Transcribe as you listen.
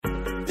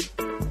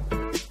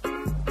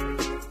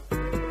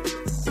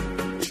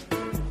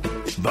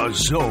The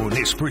Zone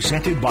is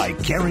presented by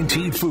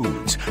Guaranteed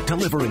Foods,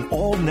 delivering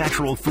all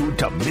natural food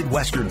to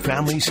Midwestern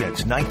families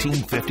since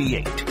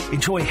 1958.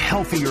 Enjoy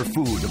healthier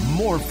food,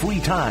 more free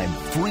time,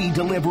 free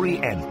delivery,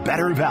 and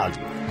better value.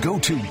 Go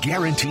to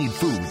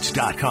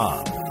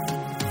GuaranteedFoods.com.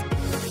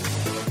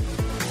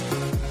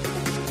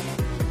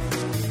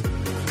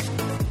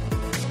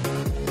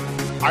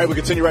 All right, we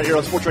continue right here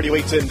on Sports Radio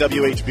 810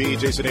 WHB.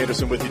 Jason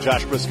Anderson with you,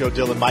 Josh Briscoe,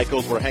 Dylan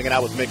Michaels. We're hanging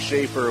out with Mick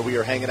Shaffer. We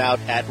are hanging out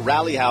at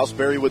Rally House,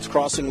 Berrywood's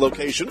Crossing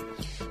location,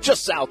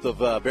 just south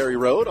of Berry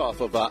Road,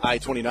 off of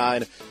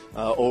I-29,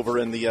 over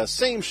in the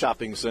same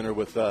shopping center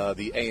with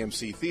the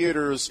AMC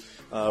theaters,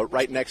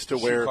 right next to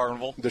where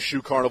the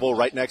Shoe Carnival,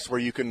 right next where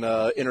you can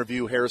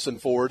interview Harrison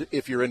Ford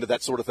if you're into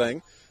that sort of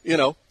thing. You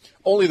know,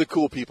 only the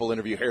cool people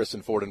interview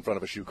Harrison Ford in front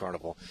of a shoe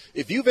carnival.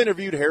 If you've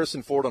interviewed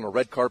Harrison Ford on a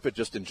red carpet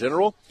just in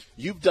general,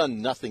 you've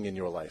done nothing in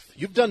your life.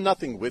 You've done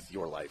nothing with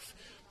your life.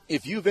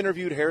 If you've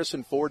interviewed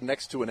Harrison Ford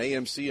next to an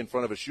AMC in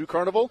front of a shoe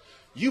carnival,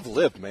 you've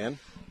lived, man.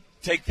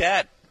 Take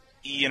that,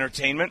 E!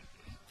 Entertainment,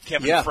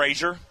 Kevin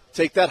Frazier.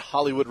 Take that,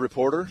 Hollywood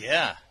Reporter.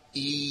 Yeah.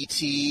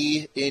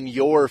 E.T. in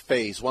your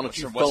face. Why don't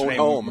you phone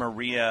home?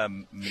 Maria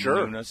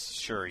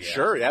Menounos? Sure, yeah.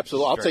 Sure,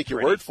 absolutely. I'll take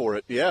your word for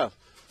it. Yeah.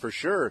 For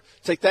sure.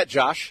 Take that,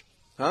 Josh.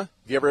 Huh? Have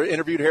you ever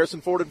interviewed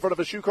Harrison Ford in front of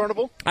a shoe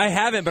carnival? I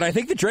haven't, but I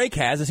think that Drake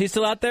has. Is he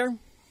still out there?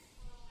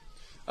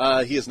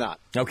 He is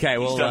not. Okay,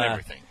 well, he's done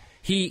everything.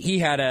 He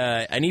had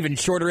an even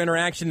shorter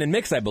interaction than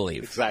Mick's, I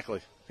believe. Exactly.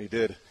 He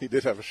did. He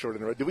did have a short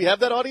interaction. Do we have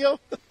that audio?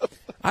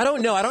 I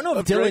don't know. I don't know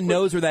if Dylan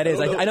knows where that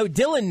is. I know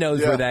Dylan knows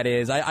where that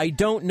is. I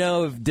don't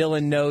know if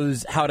Dylan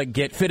knows how to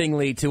get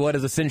fittingly to what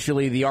is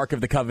essentially the Ark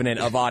of the Covenant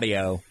of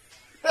audio.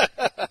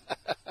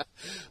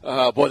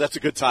 Boy, that's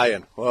a good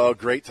tie-in. Oh,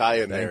 great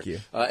tie-in there. Thank you.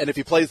 And if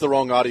he plays the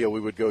wrong audio, we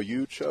would go,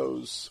 you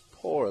chose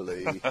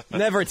poorly.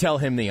 Never tell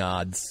him the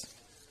odds.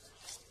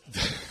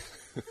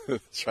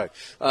 That's right.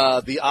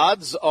 The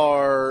odds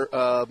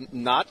are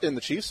not in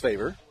the Chiefs'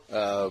 favor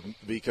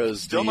because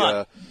still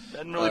not.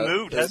 Hasn't really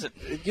moved, has it?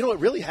 You know, it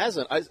really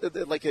hasn't.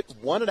 Like at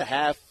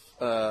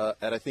 1.5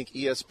 at I think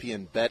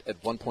ESPN Bet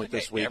at one point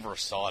this week. I never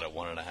saw it at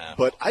 1.5.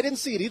 But I didn't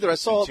see it either. I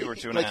saw 2 or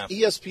 2.5. Like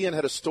ESPN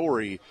had a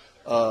story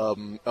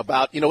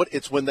about, you know what,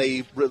 it's when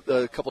they,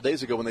 a couple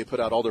days ago when they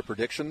put out all their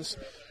predictions,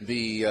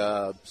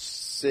 the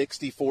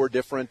 64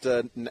 different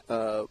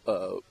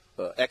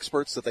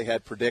experts that they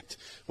had predict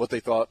what they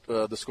thought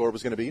the score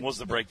was going to be. What was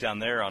the breakdown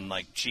there on,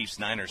 like,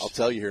 Chiefs-Niners? I'll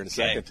tell you here in a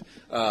second.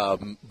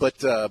 But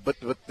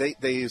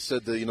they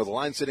said, the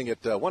line sitting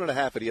at 1.5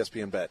 at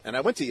ESPN Bet. And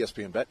I went to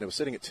ESPN Bet, and it was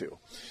sitting at 2.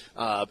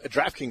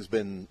 DraftKings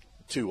been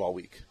 2 all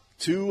week.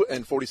 2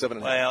 and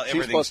 47.5. Well,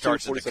 everything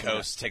starts at the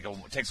coast.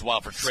 Takes a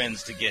while for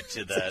trends to get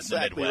to the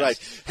exactly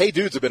Midwest. Right. Hey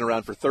Dudes have been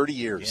around for 30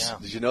 years. Yeah.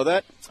 Did you know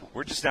that?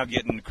 We're just now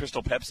getting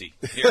Crystal Pepsi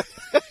here.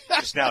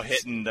 Just now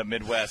hitting the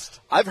Midwest.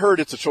 I've heard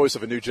it's a choice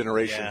of a new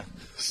generation. Yeah.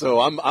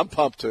 So I'm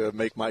pumped to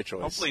make my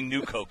choice. Hopefully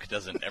New Coke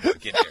doesn't ever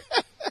get here.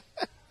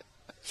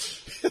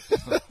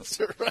 That's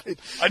right.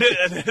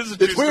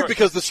 It's weird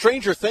because the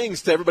Stranger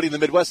Things to everybody in the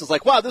Midwest is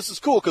like, wow, this is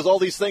cool because all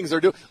these things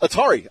are doing.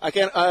 Atari. I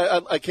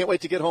can't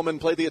wait to get home and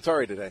play the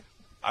Atari today.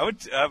 I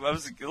was a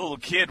little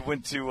kid,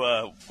 went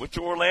to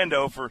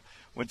Orlando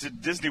went to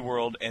Disney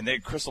World, and they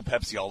had Crystal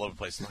Pepsi all over the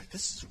place. I'm like,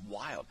 this is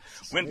wild.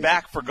 Went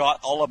back, forgot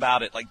all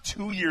about it. Like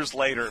 2 years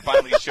later, it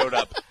finally showed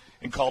up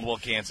in Caldwell,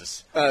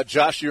 Kansas.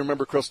 Josh, you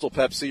remember Crystal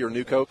Pepsi or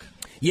New Coke?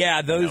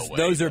 Yeah,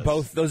 those are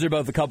both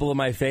a couple of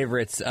my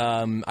favorites.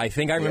 I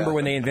think I remember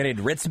when they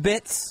invented Ritz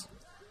Bits.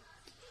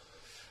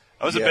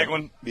 That was a big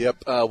one.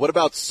 Yep. What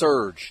about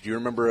Surge? Do you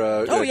remember?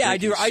 I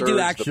do. I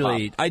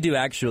do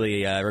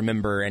actually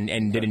remember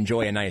and did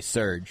enjoy a nice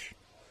Surge.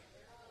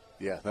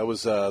 Yeah, that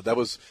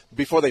was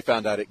before they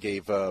found out it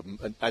gave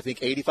I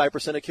think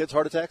 85% of kids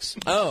heart attacks.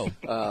 Oh.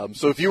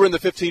 So if you were in the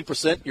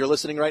 15%, you're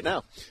listening right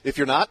now. If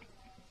you're not,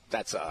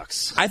 that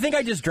sucks. I think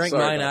I just drank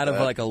mine out of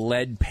like a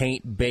lead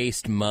paint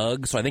based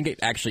mug, so I think it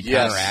actually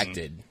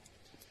counteracted.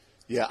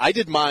 Yeah, I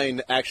did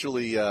mine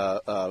actually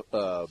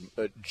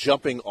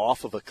jumping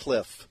off of a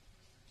cliff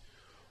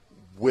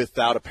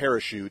without a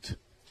parachute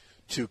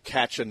to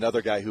catch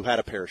another guy who had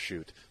a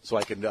parachute so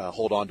I could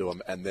hold on to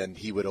him, and then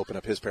he would open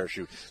up his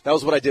parachute. That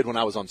was what I did when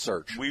I was on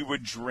Surge. We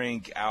would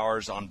drink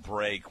ours on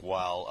break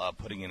while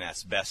putting in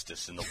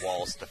asbestos in the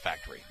walls of the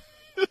factory.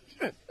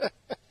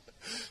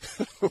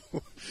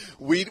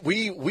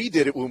 We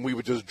did it when we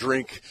would just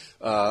drink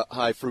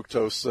high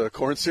fructose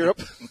corn syrup.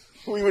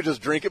 We would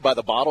just drink it by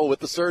the bottle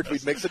with the Surge.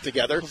 We'd mix it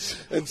together.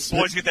 And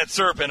boys get that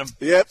syrup in them.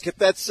 Yep, get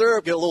that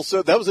syrup. Get a little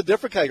syrup. That was a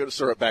different kind of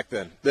syrup back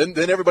then.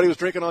 Then everybody was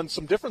drinking on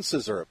some different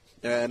syrup.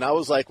 And I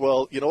was like,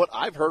 well, you know what?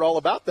 I've heard all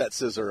about that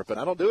syrup, and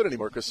I don't do it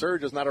anymore because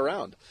Surge is not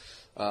around.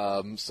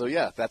 So,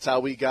 yeah, that's how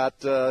we got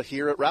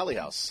here at Rally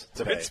House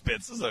today. Ritz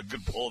Bits. This is a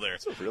good pull there.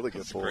 It's a really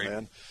good pull,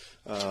 man.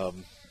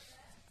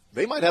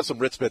 They might have some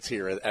Ritz Bits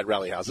here at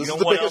Rally House. This is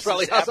the biggest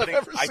Rally House I've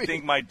ever seen. I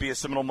think might be a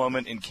seminal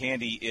moment in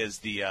candy is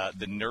the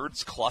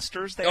Nerds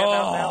clusters they have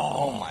out now.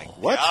 Oh, my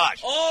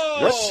gosh.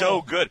 They're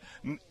so good.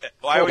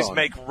 I always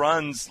make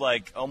runs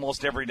like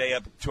almost every day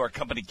up to our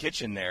company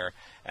kitchen there,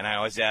 and I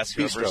always ask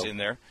whoever's in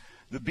there.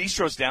 The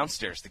bistro's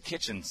downstairs. The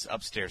kitchen's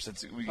upstairs.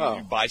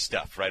 You buy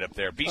stuff right up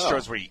there.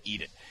 Bistro's where you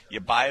eat it. You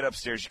buy it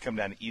upstairs. You come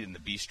down and eat it in the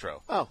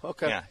bistro. Oh,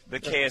 okay. Yeah, the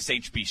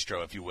KSH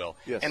bistro, if you will.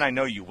 Yes. And I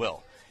know you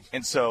will.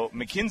 And so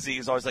Mackenzie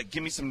is always like,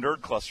 give me some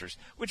nerd clusters,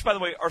 which, by the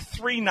way, are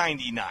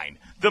 $3.99.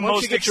 The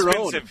most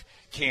expensive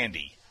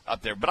candy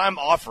up there. But I'm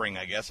offering,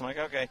 I guess. I'm like,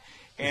 okay.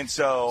 And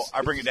so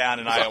I bring it down,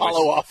 and I always –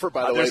 hollow offer,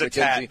 by the way,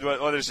 Mackenzie.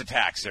 There's a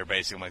tax there,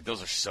 basically. I'm like,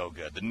 those are so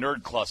good. The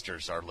nerd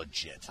clusters are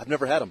legit. I've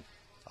never had them.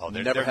 Oh,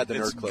 never had the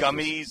nerd clusters.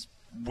 Gummies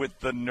with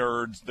the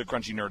nerds, the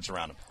crunchy nerds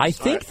around them. I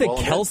think the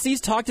Kelseys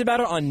talked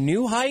about it on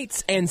New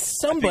Heights, and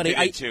somebody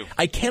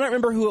I cannot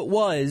remember who it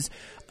was.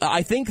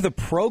 I think the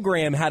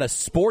program had a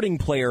sporting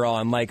player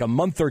on like a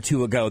month or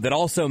two ago that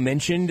also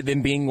mentioned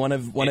them being one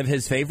of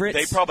his favorites.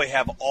 They probably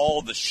have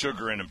all the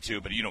sugar in them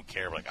too, but you don't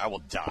care. Like, I will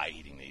die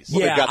eating these.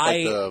 Well, yeah,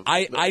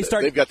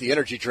 they've got the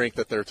energy drink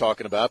that they're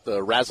talking about,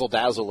 the Razzle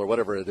Dazzle or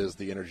whatever it is,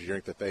 the energy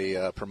drink that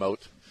they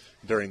promote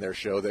during their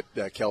show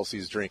that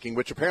Kelsey's drinking,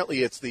 which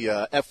apparently it's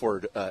the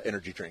F-word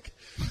energy drink.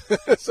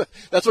 So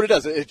that's what it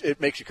does. It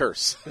makes you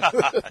curse.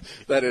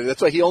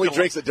 That's why he only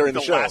drinks it during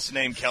the show. The last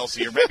name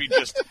Kelsey, or maybe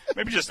just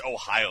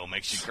Ohio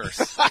makes you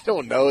curse. I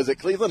don't know. Is it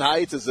Cleveland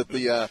Heights? Is it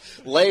the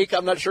lake?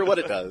 I'm not sure what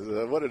it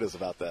does. What it is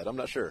about that. I'm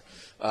not sure.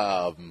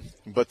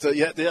 But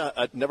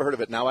I've never heard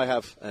of it. Now I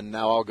have, and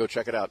now I'll go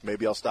check it out.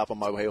 Maybe I'll stop on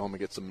my way home and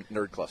get some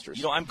nerd clusters.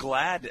 You know, I'm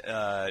glad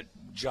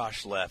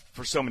Josh left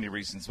for so many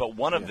reasons, but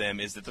one of them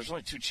is that there's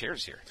only 2 chairs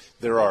here.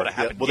 There are.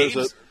 Yeah. Well,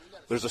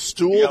 there's a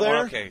stool there.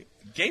 Well, okay.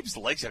 Gabe's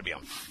legs got to be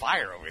on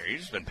fire over here. He's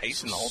just been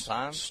pacing the whole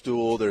time.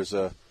 Stool. There's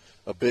a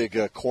big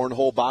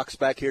cornhole box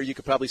back here you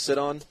could probably sit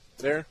on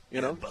there.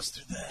 You know,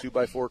 bust through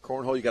that 2x4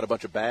 cornhole. You got a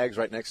bunch of bags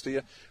right next to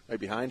you, right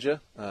behind you.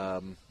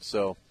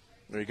 So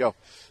there you go.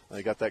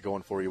 You got that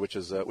going for you, which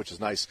is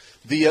nice.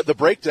 The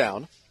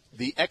breakdown,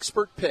 the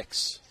expert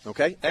picks.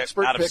 Okay,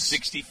 expert out of picks.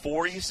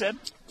 64, you said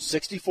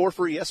 64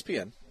 for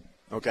ESPN.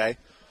 Okay,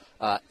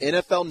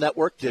 NFL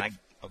Network did.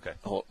 Okay.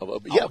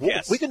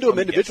 We can do them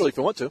individually if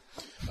you want to.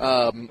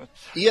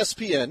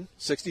 ESPN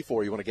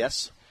 64. You want to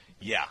guess?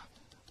 Yeah,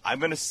 I'm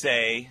going to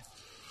say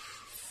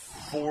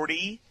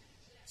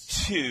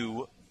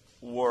 42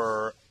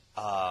 were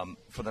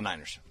for the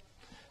Niners.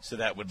 So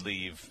that would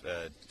leave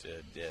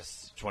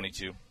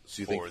 22. So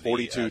you think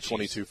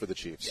 42-22 for the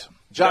Chiefs? Yeah.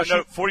 Josh,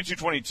 no,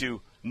 42-22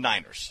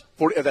 Niners.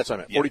 That's what I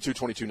meant. Yeah.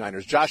 42-22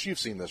 Niners. Josh, you've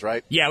seen this,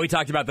 right? Yeah, we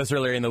talked about this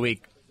earlier in the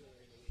week.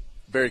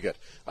 Very good.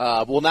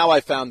 Well, now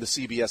I found the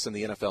CBS and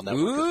the NFL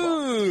Network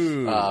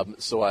as well.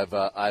 So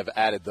I've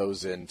added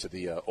those into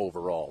the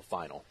overall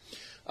final.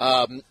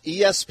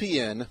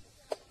 ESPN,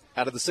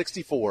 out of the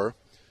 64,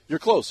 you're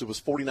close. It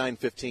was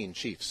 49-15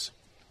 Chiefs.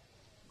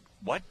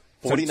 What?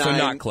 49 so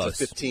not close.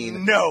 to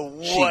 15. No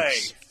way.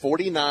 Chiefs.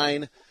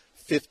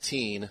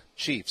 49-15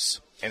 Chiefs.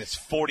 And it's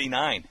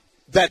 49.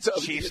 That's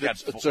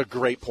a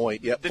great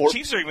point. Yeah, the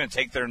Chiefs are even going to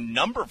take their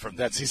number from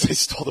them. They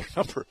stole their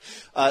number.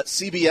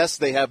 CBS,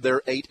 they have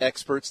their 8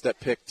 experts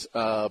that picked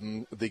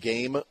the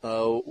game.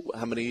 How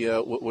many?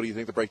 What do you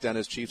think the breakdown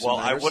is? Chiefs. Well,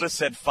 and Niners? I would have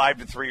said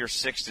 5-3 or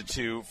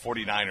 6-2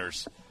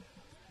 49ers.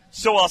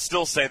 So I'll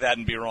still say that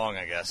and be wrong,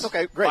 I guess.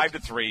 Okay, great.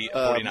 5-3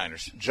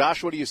 49ers.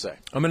 Josh, what do you say?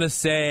 I'm going to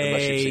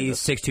say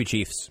 6-2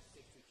 Chiefs.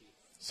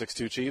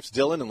 6-2 Chiefs.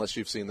 Dylan, unless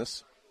you've seen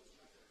this.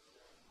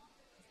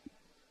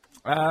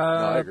 No,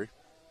 I agree.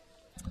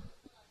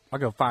 I'll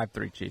go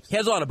 5-3 Chiefs. He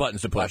has a lot of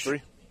buttons to push.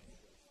 5-3?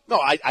 No,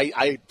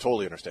 I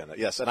totally understand that,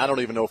 yes. And I don't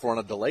even know if we're on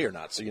a delay or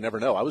not, so you never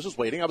know. I was just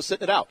waiting. I was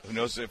sitting it out. Who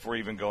knows if we're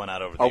even going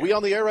out over there. Are we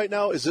on the air right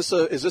now? Is this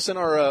in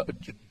our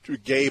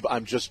Gabe,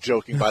 I'm just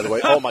joking, by the way.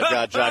 Oh, my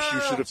God, Josh,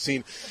 you should have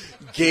seen.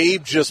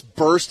 Gabe just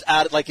burst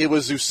out like it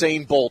was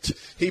Usain Bolt.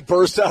 He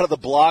burst out of the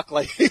block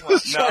like he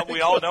was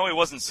we all know he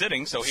wasn't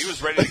sitting, so he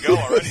was ready to go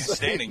already. He's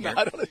standing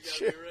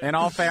here. In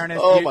all fairness,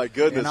 my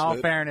goodness. In all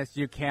fairness,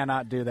 you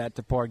cannot do that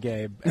to poor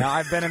Gabe.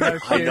 I've been in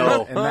those shoes,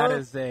 and that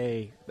is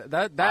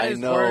that is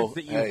words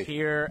that you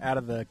hear out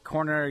of the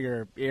corner of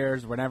your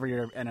ears whenever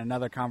you're in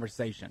another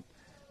conversation.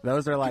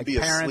 Those are like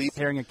parents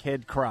hearing a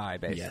kid cry,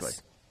 basically.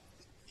 Yes.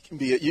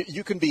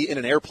 You can be in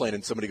an airplane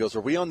and somebody goes,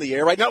 "Are we on the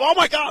air right now?" Oh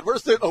my God,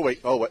 where's the?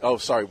 Oh,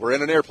 sorry, we're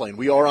in an airplane.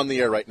 We are on the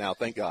air right now.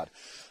 Thank God.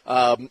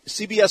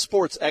 CBS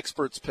Sports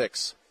experts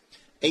picks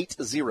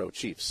 8-0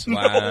 Chiefs.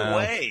 Wow. No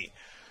way.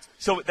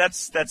 So that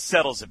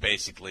settles it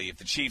basically. If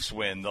the Chiefs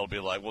win, they'll be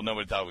like, "Well,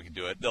 nobody thought we could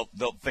do it."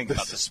 They'll think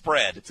about the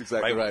spread. That's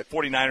exactly right.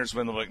 49ers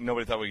win, they'll be like,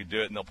 "Nobody thought we could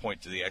do it," and they'll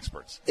point to the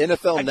experts.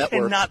 NFL Network.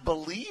 I cannot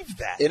believe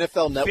that.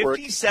 NFL Network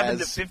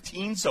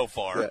 57-15 so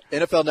far. Yeah,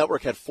 NFL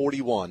Network had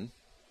 41.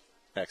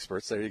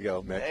 Experts. There you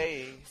go, Mick.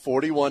 Hey.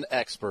 41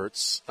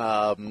 experts.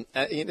 In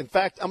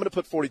fact, I'm going to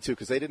put 42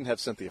 because they didn't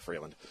have Cynthia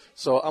Freeland.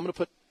 So I'm going to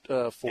put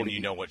 40. And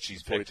you know what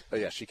she's picked?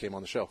 40, yeah, she came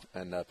on the show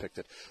and picked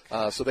it.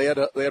 So they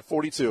had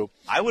 42.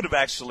 I would have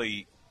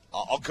actually.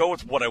 I'll go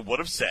with what I would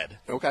have said.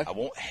 Okay. I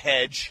won't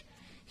hedge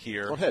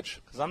here. Don't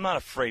hedge because I'm not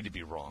afraid to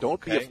be wrong.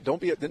 Don't be. When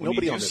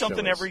nobody you on do this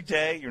something show is. every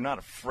day, you're not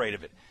afraid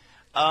of it.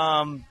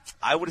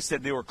 I would have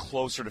said they were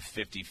closer to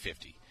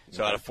 50-50.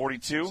 So out of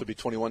 42, so it'd be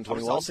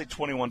 21-21. I'll say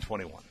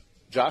 21-21.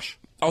 Josh?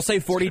 I'll say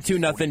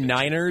 42-0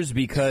 Niners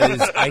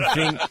because I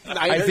think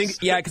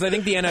because I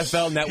think the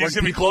NFL Network He's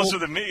gonna be closer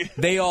than me.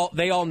 They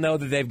all know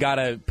that they've got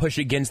to push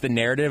against the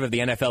narrative of the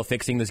NFL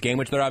fixing this game,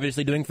 which they're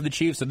obviously doing for the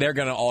Chiefs. So they're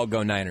going to all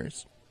go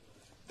Niners.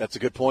 That's a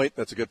good point.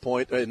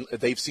 And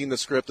they've seen the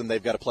script, and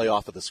they've got to play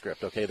off of the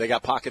script, okay? They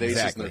got pocket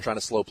aces, and they're trying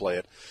to slow play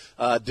it.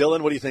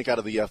 Dylan, what do you think out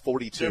of the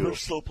 42? Never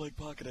slow play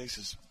pocket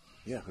aces.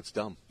 Yeah, it's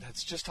dumb.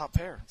 That's just top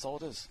pair. That's all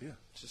it is. Yeah.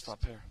 It's just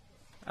top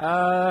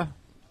pair.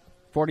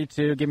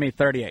 42. Give me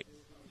 38.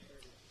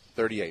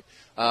 38.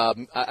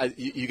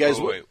 You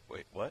guys... Wait,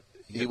 what?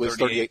 He was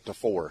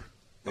 38-4.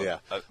 Yeah.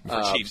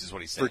 For Chiefs is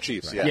what he's saying. For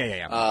Chiefs, right.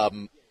 Yeah.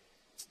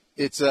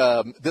 It's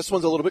this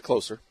one's a little bit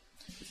closer.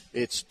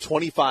 It's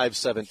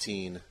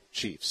 25-17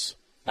 Chiefs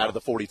out of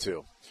the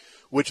 42,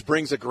 which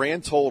brings a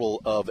grand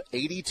total of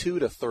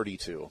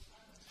 82-32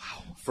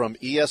 from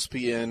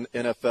ESPN,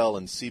 NFL,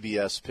 and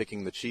CBS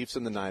picking the Chiefs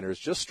and the Niners.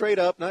 Just straight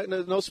up,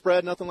 no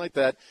spread, nothing like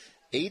that.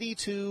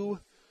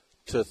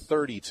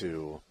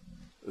 82-32,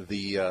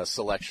 the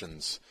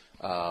selections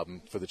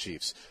for the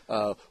Chiefs.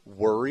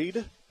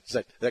 Worried?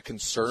 Does that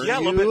concern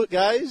you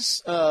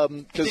guys? I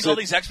think all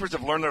these experts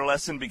have learned their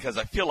lesson because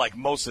I feel like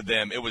most of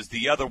them, it was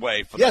the other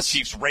way for the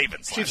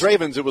Chiefs-Ravens.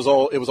 Chiefs-Ravens, it was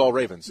all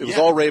Ravens. It was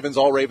all Ravens,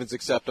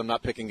 except I'm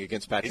not picking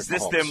against Patrick Mahomes. Is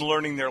this them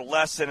learning their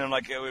lesson and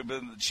like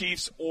the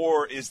Chiefs,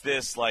 or is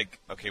this like,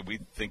 okay, we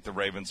think the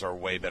Ravens are a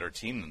way better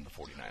team than the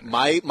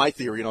 49ers? My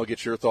theory, and I'll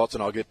get your thoughts,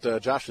 and I'll get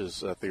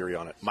Josh's theory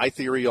on it. My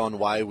theory on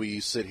why we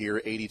sit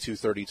here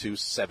 82-32,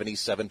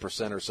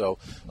 77% or so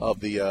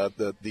of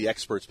the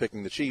experts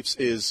picking the Chiefs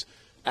is –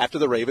 after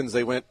the Ravens,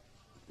 they went,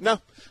 no,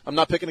 I'm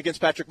not picking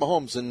against Patrick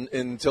Mahomes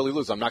until he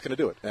loses. I'm not going to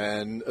do it.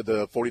 And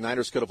the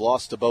 49ers could have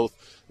lost to both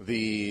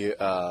the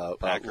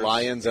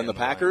Lions and the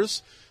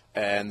Packers,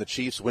 and the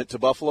Chiefs went to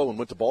Buffalo and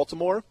went to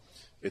Baltimore.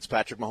 It's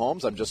Patrick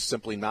Mahomes. I'm just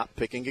simply not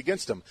picking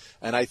against him.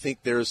 And I think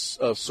there's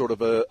sort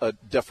of a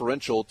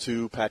deferential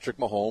to Patrick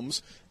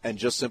Mahomes and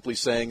just simply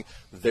saying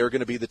they're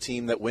going to be the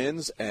team that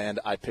wins, and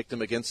I picked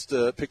against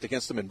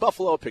them in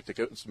Buffalo, picked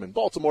against them in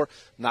Baltimore.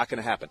 Not going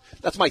to happen.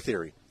 That's my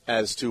theory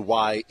as to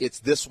why it's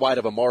this wide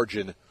of a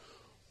margin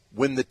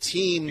when the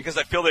team because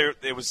I feel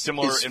it was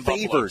similar in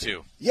Buffalo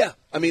too. Yeah.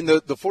 I mean,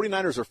 the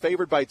 49ers are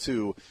favored by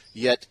 2,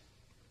 yet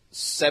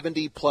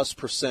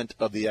 70+%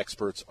 of the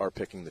experts are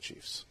picking the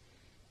Chiefs.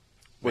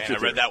 Man,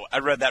 I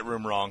read that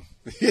room wrong.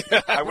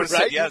 I would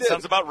say, it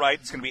sounds about right.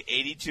 It's going to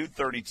be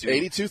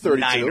 82-32. 82-32.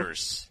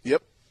 Niners.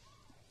 Yep.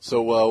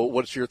 So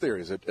what's your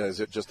theory? Is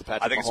it just the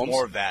Patrick Mahomes? I think it's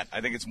more of that.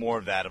 I think it's more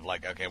of that of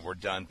like, okay, we're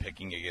done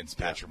picking against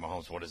Patrick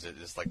Mahomes. What is it?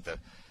 It's like the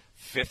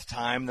 5th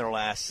time their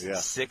last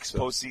 6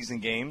 postseason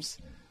games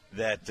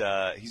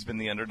that he's been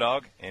the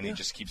underdog, and he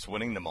just keeps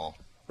winning them all.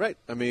 Right.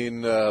 I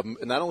mean,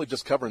 not only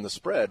just covering the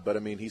spread, but, I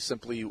mean, he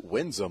simply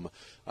wins them.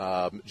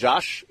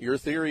 Josh, your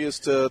theory is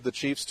to the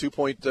Chiefs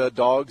 2-point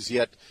dogs,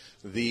 yet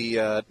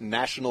the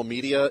national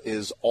media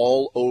is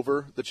all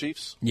over the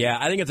Chiefs? Yeah,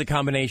 I think it's a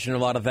combination of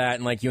a lot of that,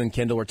 and like you and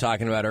Kendall were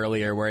talking about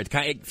earlier, where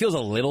it feels a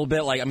little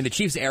bit like, I mean, the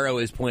Chiefs' arrow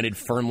is pointed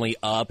firmly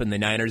up, and the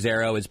Niners'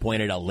 arrow is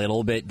pointed a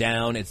little bit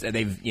down.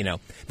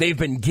 They've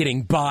been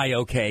getting by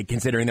okay,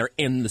 considering they're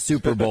in the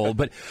Super Bowl.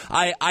 But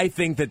I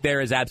think that there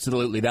is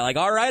absolutely that, like,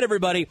 all right,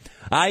 everybody,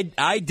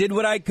 I did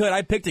what I could.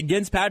 I picked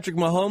against Patrick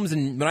Mahomes,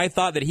 and when I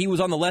thought that he was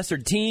on the lesser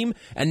team,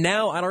 and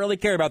now I don't really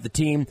care about the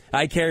team.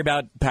 I care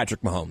about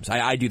Patrick Mahomes.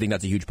 I do think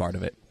that's a huge part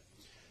of it.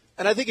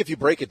 And I think if you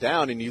break it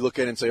down and you look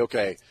at it and say,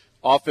 okay,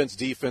 offense,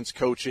 defense,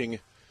 coaching,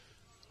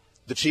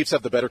 the Chiefs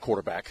have the better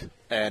quarterback,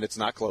 and it's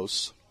not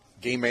close.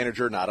 Game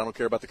manager, not. I don't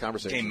care about the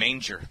conversation. Game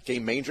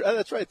manger. Oh,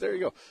 that's right. There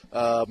you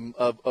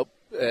go.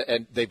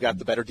 And they've got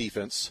the better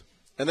defense,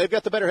 and they've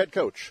got the better head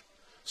coach.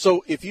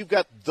 So if you've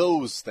got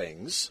those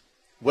things,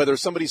 whether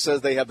somebody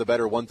says they have the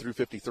better 1 through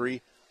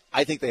 53,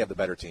 I think they have the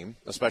better team,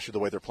 especially the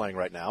way they're playing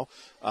right now.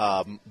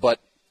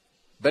 But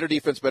better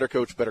defense, better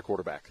coach, better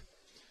quarterback.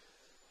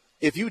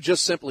 If you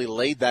just simply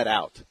laid that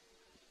out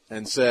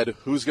and said,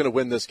 who's going to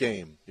win this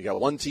game? You got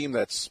one team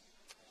that's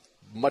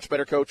much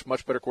better coach,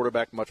 much better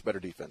quarterback, much better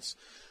defense.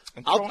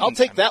 I'll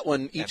take that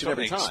one each and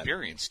every time.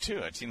 Experience, too.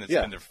 A team that's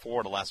been there 4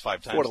 of the last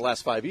 5 times. 4 of the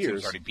last 5 years.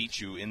 Teams already beat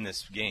you in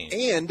this game.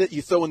 And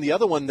you throw in the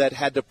other one that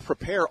had to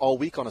prepare all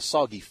week on a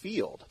soggy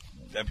field.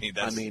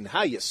 I mean, how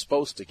are you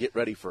supposed to get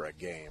ready for a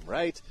game,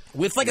 right?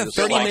 With like a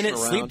 30-minute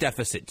sleep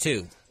deficit,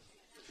 too.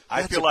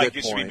 I feel like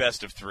it should be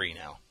best of 3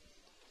 now.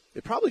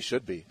 It probably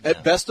should be. Yeah.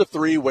 At best of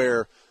 3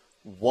 where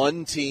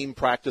one team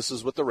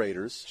practices with the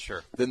Raiders.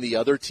 Sure. Then the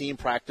other team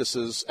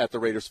practices at the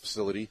Raiders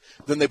facility.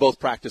 Then they both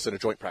practice in a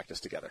joint practice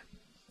together.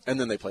 And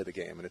then they play the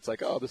game. And it's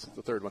like, oh, this is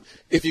the third one.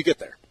 If you get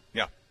there.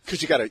 Yeah.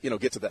 Because you got to,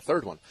 get to that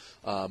third one.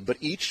 But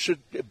each should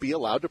be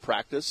allowed to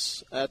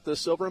practice at the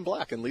Silver and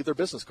Black and leave their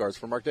business cards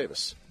for Mark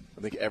Davis.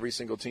 I think every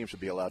single team should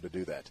be allowed to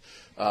do that.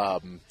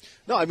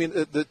 No, I mean,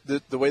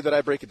 the way that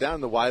I break it down,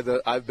 the why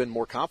that I've been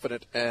more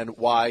confident and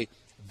why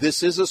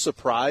this is a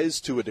surprise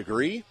to a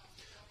degree,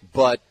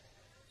 but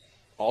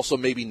also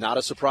maybe not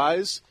a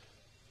surprise.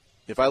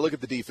 If I look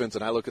at the defense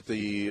and I look at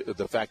the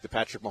fact that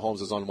Patrick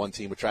Mahomes is on one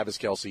team with Travis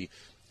Kelce,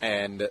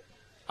 and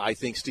I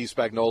think Steve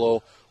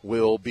Spagnuolo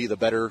will be the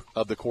better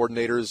of the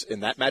coordinators in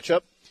that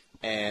matchup,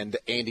 and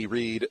Andy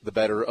Reid the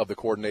better of the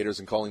coordinators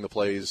in calling the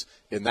plays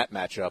in that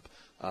matchup.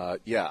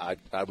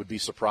 I would be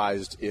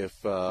surprised if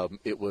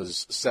it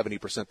was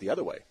 70% the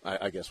other way,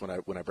 I guess, when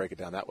I break it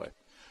down that way.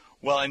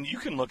 Well, and you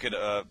can look at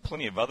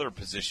plenty of other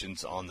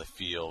positions on the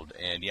field,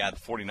 and, the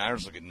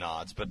 49ers look at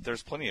nods, but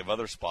there's plenty of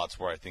other spots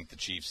where I think the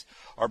Chiefs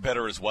are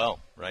better as well,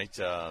 right?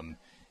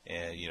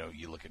 And,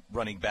 you look at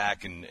running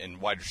back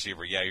and wide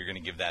receiver, you're going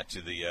to give that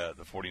to the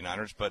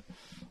 49ers, but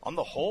on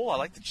the whole, I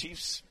like the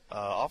Chiefs'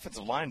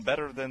 offensive line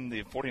better than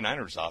the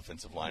 49ers'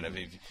 offensive line. I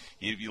mean,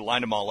 if you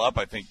line them all up,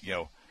 I think,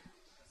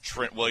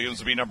 Trent Williams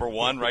would be number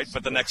one, right?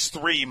 But the next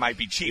three might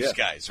be Chiefs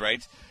guys,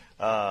 right?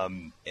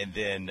 And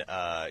then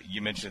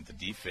you mentioned the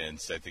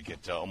defense. I think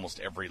at almost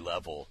every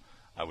level,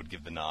 I would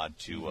give the nod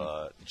to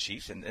the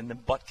Chiefs and the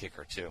butt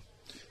kicker too.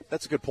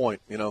 That's a good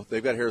point.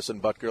 They've got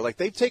Harrison Butker. Like,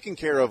 they've taken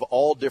care of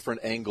all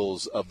different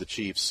angles of the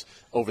Chiefs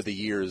over the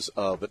years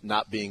of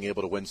not being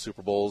able to win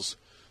Super Bowls.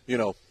 In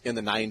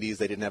the 90s,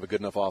 they didn't have a good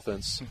enough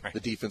offense. Right. The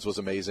defense was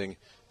amazing,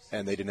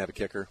 and they didn't have a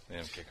kicker.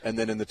 And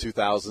then in the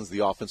 2000s,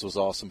 the offense was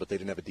awesome, but they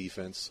didn't have a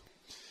defense.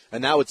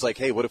 And now it's like,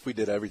 hey, what if we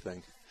did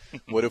everything?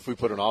 What if we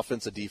put an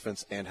offense, a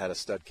defense, and had a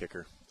stud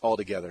kicker all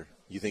together?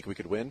 You think we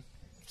could win?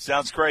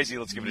 Sounds crazy.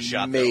 Let's give it a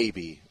shot.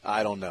 Maybe. Though.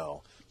 I don't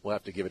know. We'll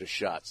have to give it a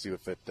shot, see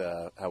if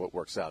how it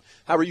works out.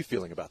 How are you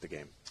feeling about the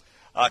game?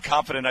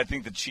 Confident. I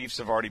think the Chiefs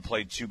have already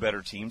played two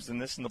better teams than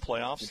this in the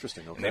playoffs.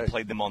 Interesting. Okay. And they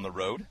played them on the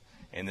road.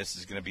 And this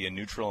is going to be a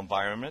neutral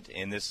environment.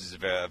 And this is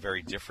a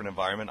very different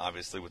environment,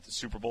 obviously, with the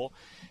Super Bowl.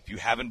 If you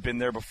haven't been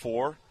there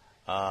before,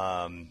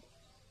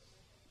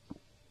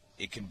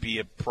 it can be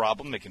a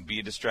problem. It can be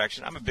a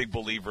distraction. I'm a big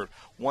believer.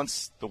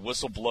 Once the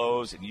whistle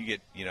blows and you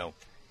get,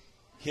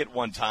 hit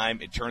one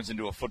time, it turns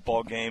into a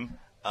football game.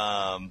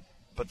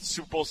 But the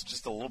Super Bowl is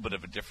just a little bit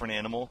of a different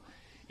animal.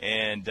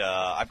 And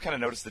I've kind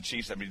of noticed the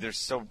Chiefs. I mean, they're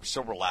so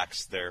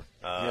relaxed there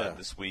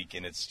this week,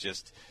 and it's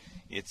just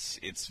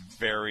it's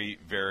very,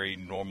 very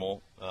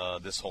normal,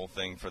 this whole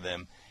thing for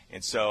them.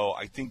 And so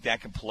I think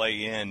that can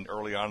play in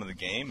early on in the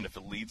game, and if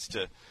it leads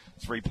to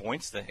 3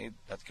 points, that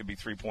could be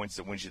 3 points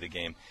that wins you the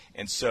game.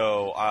 And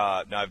so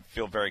now I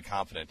feel very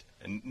confident.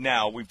 And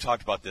now we've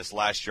talked about this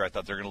last year. I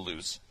thought they were going to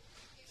lose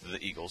to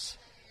the Eagles.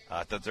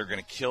 I thought they were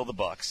going to kill the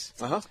Bucs.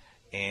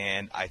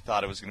 And I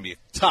thought it was going to be a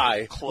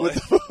tie, close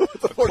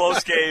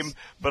game,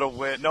 but a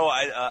win. No,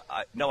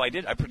 I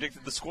did. I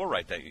predicted the score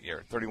right that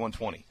year,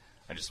 31-20.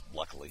 I just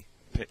luckily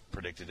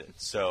predicted it.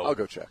 So I'll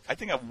go check. I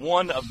think I've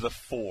one of the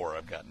four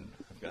I've gotten.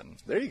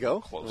 There you go.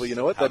 Close. Well, you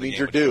know what? That means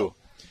you're due.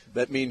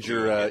 That means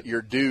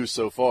you're due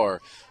so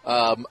far.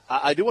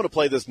 I do want to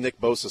play this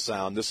Nick Bosa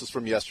sound. This is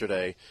from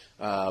yesterday.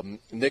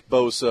 Nick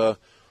Bosa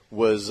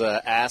was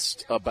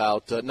asked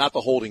about not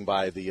the holding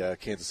by the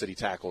Kansas City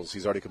tackles.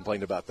 He's already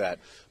complained about that.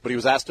 But he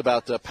was asked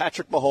about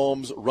Patrick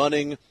Mahomes'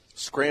 running,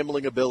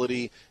 scrambling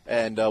ability,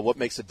 and what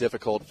makes it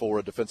difficult for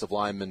a defensive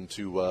lineman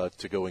to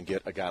go and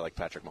get a guy like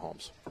Patrick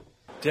Mahomes.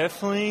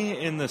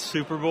 Definitely in the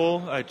Super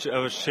Bowl. I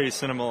was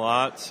chasing him a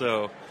lot,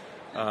 so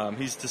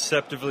he's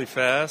deceptively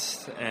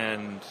fast,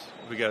 and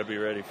we got to be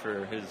ready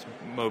for his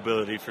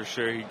mobility for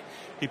sure.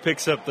 He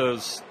picks up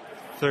those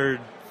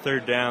third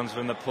downs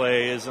when the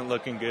play isn't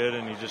looking good,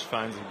 and he just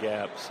finds a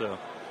gap. So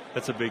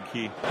that's a big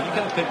key. Can you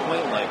kind of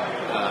pinpoint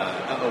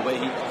a way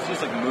he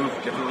just move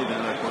differently than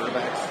other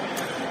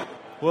quarterbacks?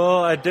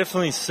 Well, I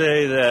definitely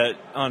say that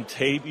on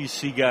tape you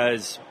see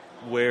guys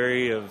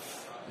wary of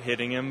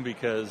hitting him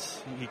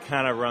because he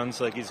kind of runs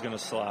like he's going to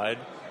slide.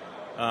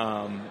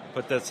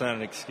 But that's not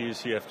an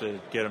excuse. You have to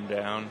get him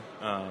down.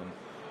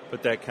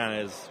 But that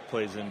kind of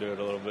plays into it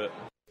a little bit.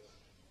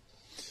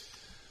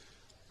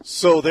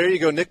 So there you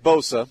go, Nick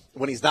Bosa.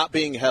 When he's not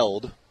being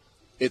held,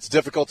 it's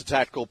difficult to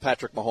tackle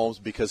Patrick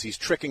Mahomes because he's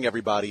tricking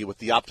everybody with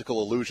the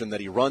optical illusion that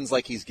he runs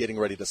like he's getting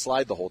ready to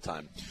slide the whole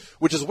time,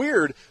 which is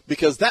weird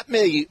because that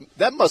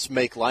must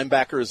make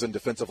linebackers and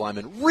defensive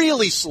linemen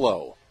really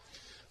slow,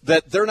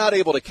 that they're not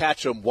able to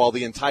catch him while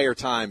the entire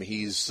time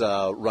he's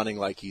running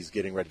like he's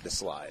getting ready to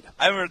slide.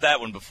 I haven't heard that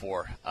one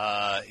before.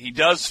 He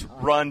does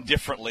run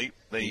differently.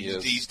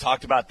 He's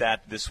talked about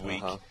that this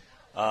week.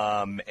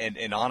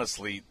 And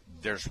honestly,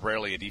 there's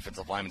rarely a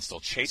defensive lineman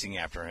still chasing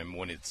after him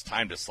when it's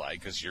time to slide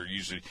because you're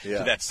usually to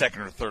that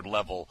second or third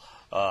level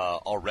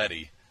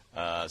already.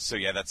 So,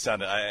 that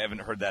sounded – I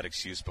haven't heard that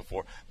excuse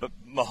before. But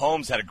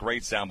Mahomes had a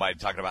great soundbite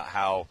talking about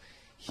how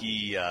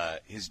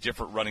his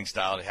different running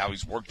style, how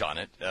he's worked on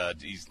it.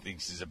 He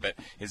thinks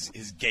he's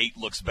his gait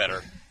looks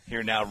better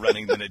here now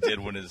running than it did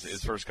when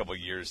his first couple of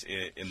years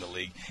in the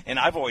league. And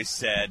I've always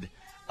said,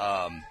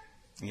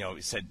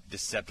 he said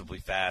deceptively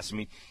fast. I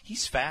mean,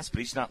 he's fast, but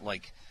he's not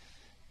like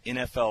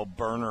NFL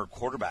burner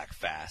quarterback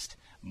fast.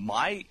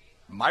 My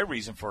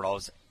reason for it all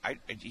is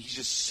he's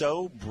just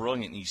so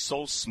brilliant and he's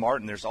so smart,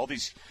 and there's all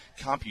these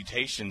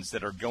computations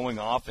that are going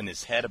off in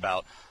his head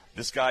about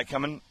this guy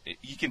coming.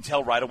 He can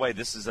tell right away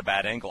this is a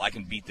bad angle. I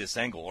can beat this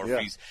angle. Or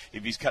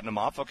if he's cutting him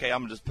off, okay,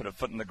 I'm going to just put a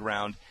foot in the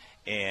ground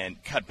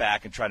and cut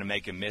back and try to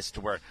make him miss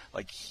to where,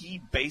 like, he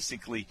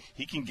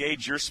can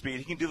gauge your speed.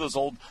 He can do those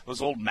old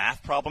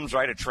math problems,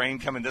 right? A train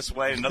coming this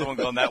way, another one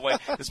going that way.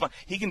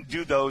 He can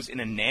do those in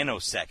a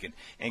nanosecond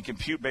and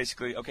compute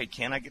basically, okay,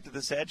 can I get to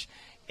this edge?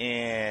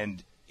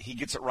 And he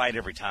gets it right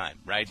every time,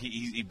 right?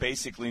 He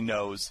basically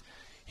knows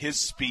his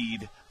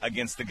speed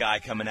against the guy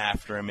coming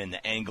after him and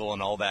the angle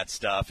and all that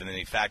stuff, and then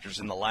he factors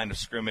in the line of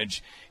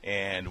scrimmage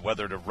and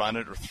whether to run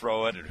it or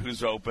throw it and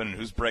who's open and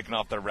who's breaking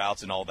off their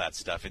routes and all that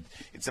stuff.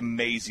 It's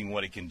amazing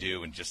what he can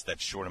do in just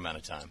that short amount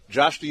of time.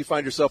 Josh, do you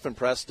find yourself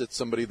impressed at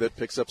somebody that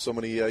picks up so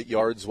many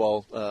yards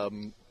while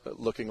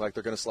looking like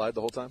they're going to slide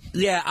the whole time?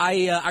 Yeah,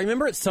 I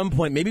remember at some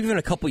point, maybe even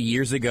a couple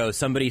years ago,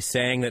 somebody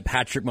saying that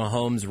Patrick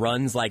Mahomes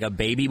runs like a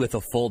baby with a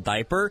full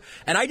diaper,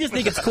 and I just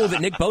think it's cool that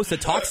Nick Bosa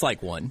talks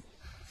like one.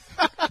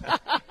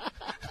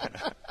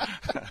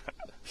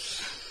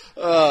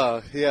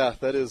 Yeah,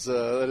 that is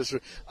true.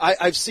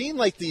 I've seen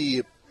like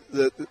the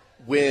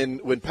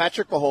when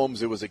Patrick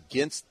Mahomes, it was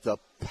against the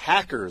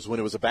Packers when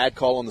it was a bad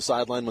call on the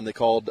sideline when they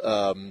called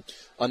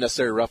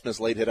unnecessary roughness,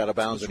 late hit out of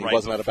bounds, and he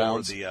wasn't out of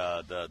bounds.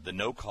 The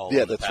no call.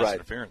 Yeah, on the that's pass right.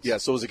 Interference. Yeah,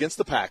 so it was against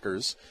the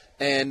Packers,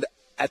 and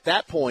at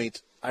that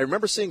point, I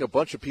remember seeing a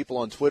bunch of people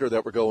on Twitter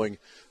that were going,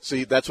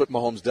 "See, that's what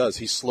Mahomes does.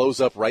 He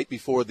slows up right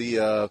before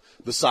the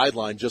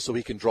sideline just so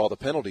he can draw the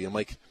penalty." I'm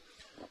like,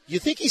 you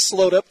think he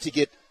slowed up to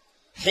get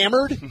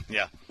hammered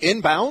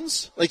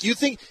inbounds? Like, you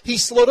think he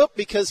slowed up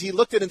because he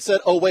looked at it and said,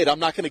 oh, wait, I'm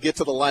not going to get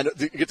to the line,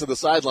 get to the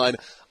sideline.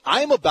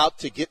 I'm about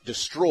to get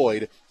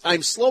destroyed.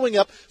 I'm slowing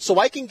up so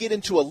I can get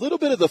into a little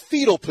bit of the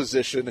fetal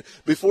position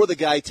before the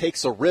guy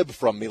takes a rib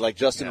from me like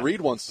Justin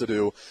Reed wants to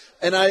do.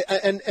 And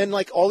and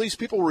like all these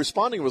people were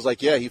responding was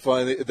like, yeah,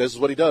 this is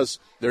what he does.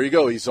 There you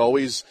go. He's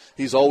always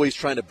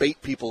trying to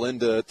bait people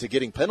into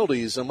getting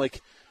penalties. I'm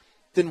like,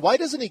 then why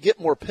doesn't he get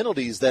more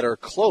penalties that are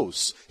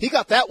close? He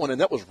got that one, and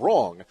that was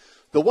wrong.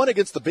 The one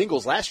against the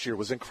Bengals last year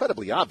was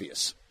incredibly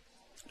obvious.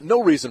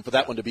 No reason for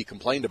that one to be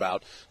complained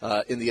about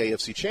in the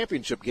AFC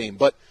Championship game.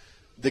 But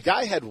the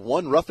guy had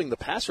one roughing the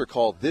passer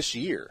call this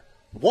year.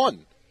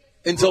 One.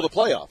 Until the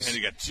playoffs. And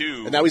he got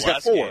two. And now he's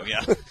got 4. Game,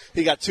 yeah.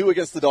 He got 2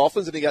 against the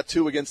Dolphins, and he got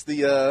 2 against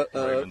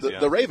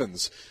the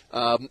Ravens.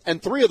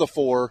 And 3 of the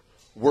 4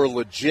 were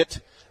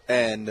legit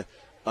and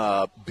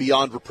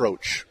beyond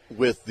reproach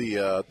with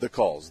the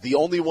calls. The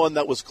only one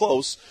that was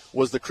close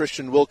was the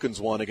Christian Wilkins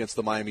one against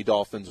the Miami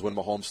Dolphins when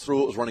Mahomes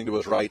threw it, was running to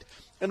his right,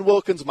 and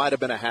Wilkins might have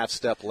been a half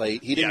step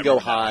late. He didn't go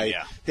high,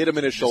 hit him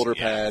in his shoulder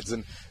pads,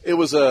 and it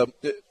was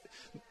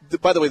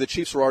by the way, the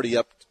Chiefs were already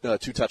up 2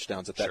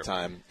 touchdowns at that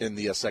time in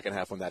the second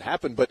half when that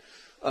happened, but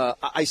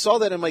I saw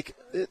that and I'm like,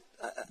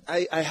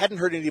 I hadn't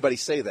heard anybody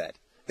say that.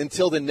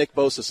 Until then, Nick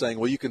Bosa saying,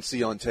 well, you can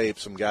see on tape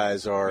some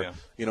guys are,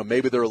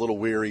 maybe they're a little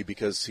weary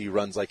because he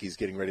runs like he's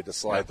getting ready to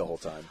slide the whole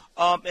time.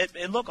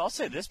 And look, I'll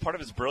say this, part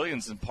of his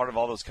brilliance and part of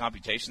all those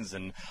computations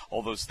and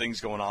all those things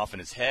going off in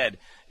his head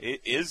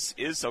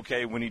is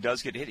okay when he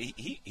does get hit.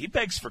 He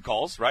begs for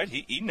calls, right?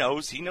 He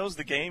knows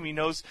the game. He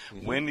knows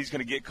when he's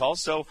going to get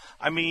calls. So,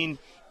 I mean,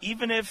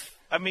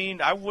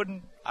 I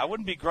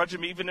wouldn't begrudge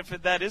him even if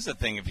that is a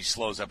thing. If he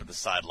slows up at the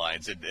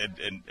sidelines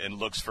and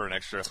looks for an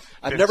extra 15.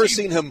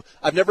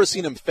 I've never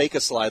seen him fake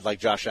a slide like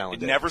Josh Allen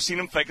did. Never seen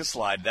him fake a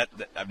slide.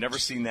 I've never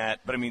seen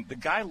that. But I mean, the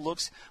guy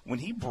looks when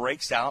he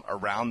breaks out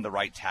around the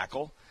right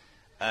tackle.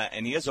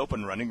 And he has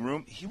open running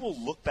room, he will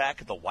look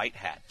back at the white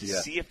hat to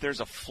see if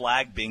there's a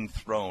flag being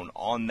thrown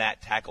on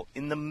that tackle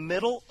in the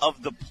middle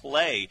of the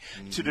play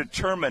to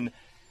determine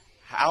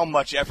how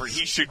much effort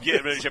he should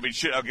give. I mean,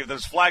 if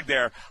there's a flag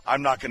there,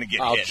 I'm not going to get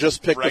hit. I'll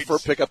just pick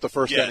up the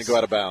first down and go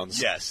out of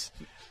bounds. Yes.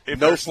 If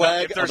no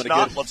flag, if there's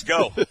not, let's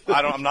go.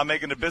 I'm not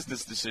making a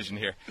business decision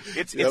here.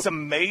 It's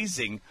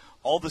amazing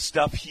all the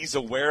stuff he's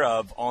aware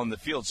of on the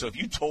field. So if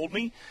you told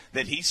me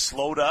that he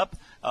slowed up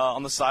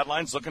on the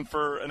sidelines looking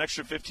for an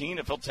extra 15,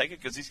 if he'll take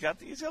it because he's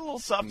got a little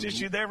soft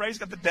tissue there, right? He's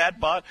got the dad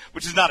bod,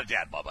 which is not a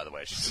dad bod, by the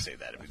way. I should say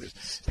that. I mean,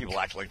 people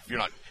act like if you're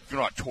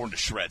not torn to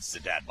shreds,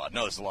 it's a dad bod.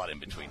 No, there's a lot in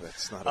between.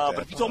 That's not a dad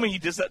but if you told me he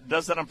does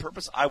that on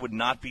purpose, I would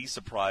not be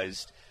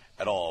surprised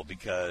at all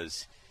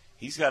because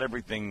he's got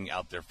everything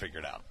out there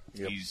figured out.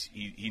 Yep.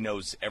 He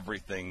knows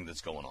everything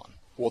that's going on.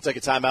 We'll take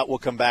a timeout. We'll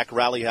come back.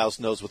 Rally House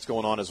knows what's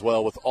going on as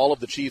well. With all of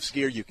the Chiefs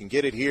gear, you can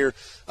get it here.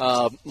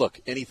 Look,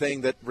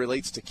 anything that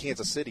relates to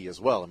Kansas City as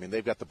well. I mean,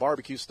 they've got the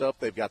barbecue stuff.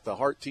 They've got the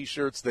Heart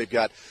T-shirts. They've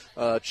got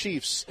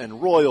Chiefs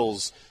and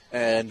Royals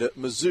and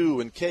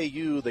Mizzou and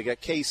KU. They got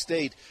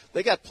K-State.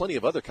 They got plenty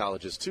of other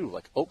colleges, too,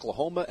 like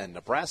Oklahoma and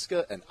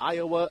Nebraska and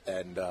Iowa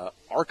and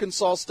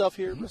Arkansas stuff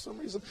here for some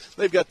reason.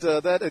 They've got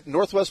that at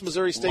Northwest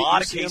Missouri State. A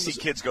lot UCM. of KC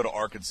kids go to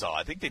Arkansas.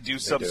 I think they do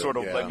sort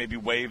of like maybe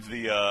waive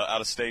the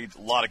out-of-state.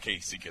 A lot of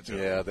KC kids go.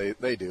 Yeah,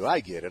 they do. I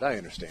get it. I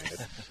understand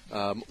it.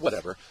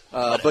 Whatever.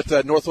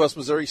 But Northwest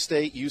Missouri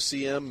State,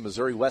 UCM,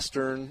 Missouri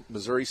Western,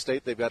 Missouri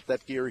State, they've got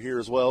that gear here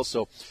as well.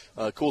 So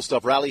cool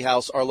stuff. Rally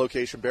House, our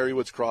location, Berry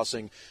Woods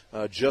Crossing,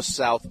 just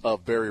south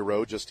of Berry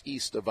Road, just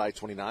east of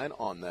I-29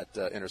 on that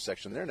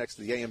intersection there next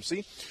to the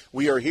AMC.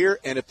 We are here,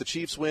 and if the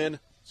Chiefs win,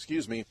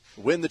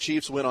 when the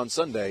Chiefs win on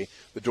Sunday,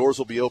 the doors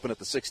will be open at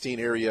the 16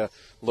 area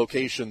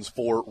locations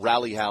for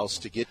Rally House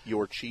to get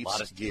your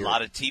Chiefs gear. A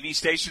lot of TV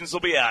stations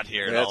will be out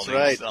here in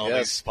That's all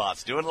these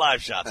spots doing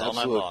live shots all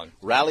night long.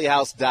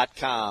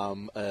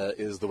 Rallyhouse.com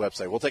is the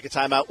website. We'll take a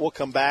timeout. We'll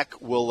come back.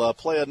 We'll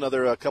play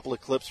another couple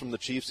of clips from the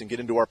Chiefs and get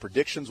into our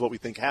predictions, what we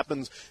think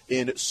happens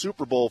in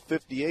Super Bowl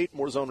 58.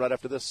 More Zone right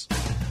after this.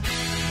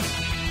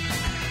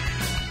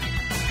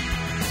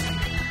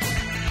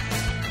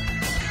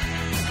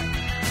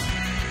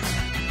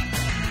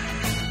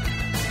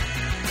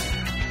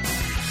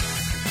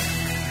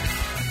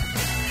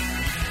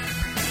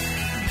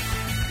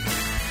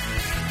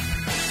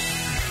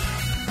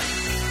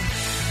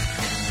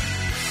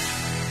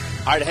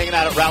 All right, hanging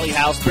out at Rally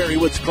House, Barry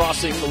Woods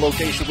Crossing, the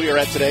location we are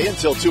at today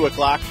until 2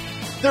 o'clock.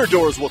 Their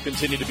doors will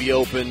continue to be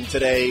open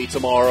today,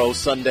 tomorrow,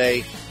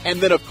 Sunday. And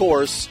then, of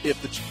course, if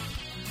the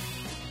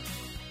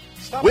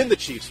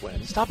Chiefs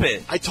win. Stop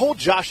it. I told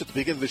Josh at the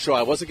beginning of the show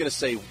I wasn't going to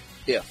say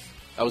if.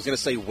 I was going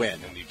to say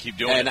when. And you keep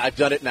doing it. And I've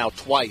done it now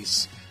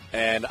twice.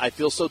 And I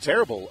feel so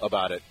terrible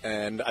about it.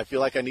 And I feel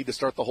like I need to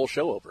start the whole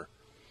show over.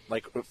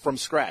 Like, from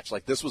scratch.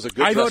 Like, this was a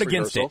good I dress vote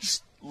against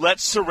rehearsal. it. Let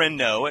Seren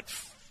know at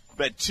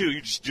 2, you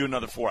just do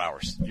another 4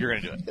 hours. You're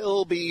going to do it.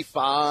 He'll be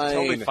fine.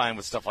 Totally fine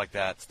with stuff like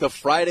that. It's the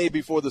Friday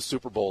before the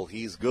Super Bowl.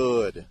 He's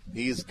good.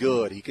 He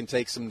can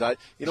take some.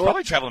 He's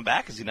probably traveling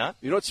back, is he not?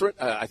 You know what's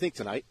I think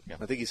tonight. Yeah.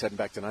 I think he's heading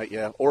back tonight.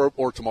 Yeah,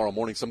 or tomorrow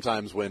morning.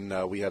 Sometimes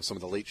when we have some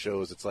of the late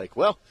shows, it's like,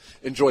 well,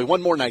 enjoy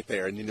one more night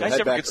there, and you guys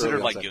head ever back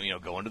considered early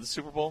going to the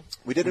Super Bowl?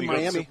 We did in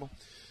Miami.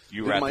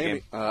 You were at Miami. the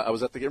game? I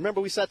was at the game.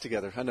 Remember, we sat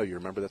together. I know you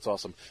remember. That's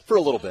awesome. For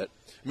a little bit.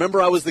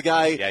 Remember, I was the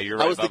guy. Yeah, you're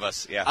right above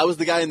us. Yeah. I was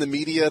the guy in the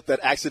media that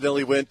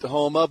accidentally went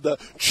home of the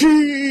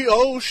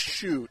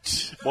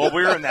shoot. Well,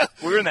 we were in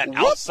that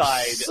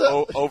outside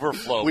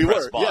overflow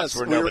press box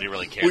where nobody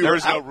really cared. There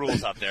was no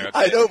rules out there. Okay?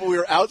 I know, but we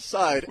were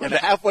outside, and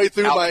halfway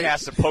through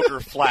outcast of poker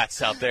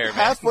flats out there. Man.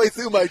 Halfway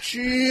through my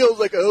I was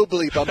like, oh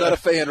bleep, I'm not a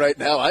fan right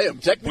now. I am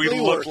technically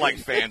We looked like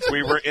fans.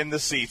 We were in the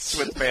seats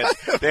with fans.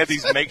 They had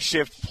these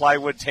makeshift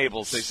plywood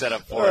tables they set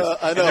up for us.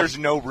 I know. And there's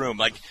no room.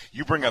 Like,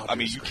 you bring up,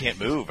 you can't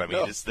move.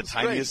 It's the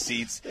tiniest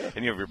seats,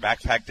 and you have your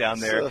backpack down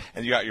there,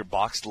 and you got your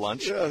boxed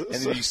lunch, and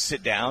then you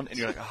sit down, and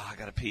you're like, oh, I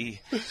got to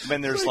pee. And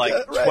then there's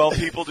 12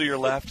 people to your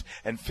left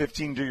and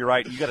 15 to your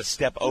right. You got to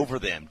step over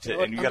them,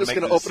 and you got to make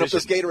the decision. I'm just going to open up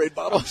this Gatorade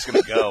bottle. I'm just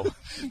going to go.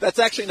 That's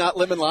actually not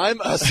lemon lime.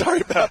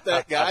 Sorry about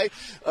that, guy.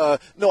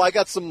 No, I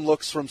got some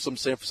looks from some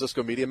San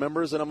Francisco media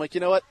members, and I'm like,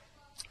 you know what?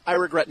 I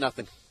regret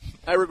nothing.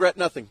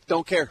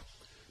 Don't care.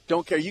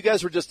 You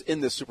guys were just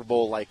in this Super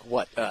Bowl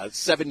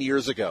 7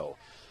 years ago.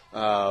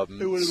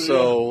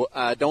 So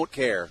don't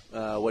care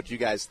what you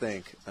guys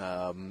think.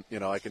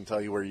 I can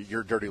tell you where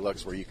your dirty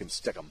looks where you can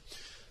stick them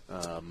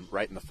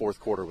right in the fourth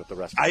quarter with the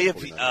rest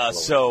of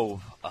the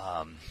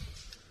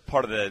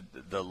part of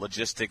the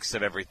logistics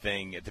of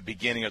everything at the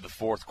beginning of the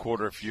fourth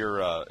quarter, if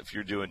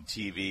you're doing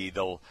TV,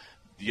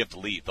 you have to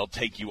leave. They'll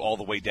take you all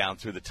the way down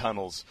through the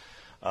tunnels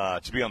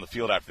to be on the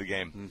field after the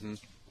game. Mm-hmm.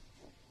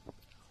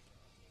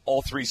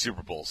 All 3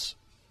 Super Bowls,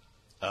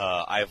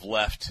 I have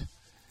left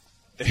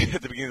at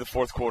the beginning of the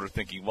fourth quarter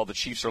thinking, well, the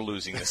Chiefs are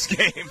losing this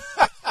game.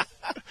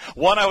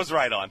 One I was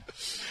right on.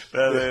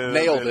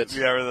 Nailed it.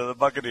 Yeah, the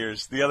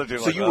Buccaneers. The other two.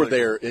 So you were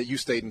there. You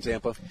stayed in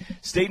Tampa?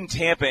 Stayed in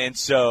Tampa, and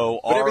so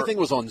everything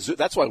was on Zoom.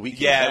 That's why we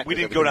came back, we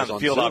didn't go down the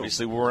field, Zoom.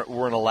 obviously. We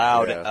weren't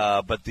allowed.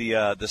 Yeah. But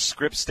the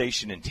Scripps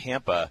station in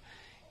Tampa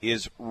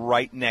is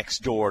right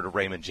next door to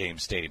Raymond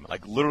James Stadium.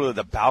 Like, literally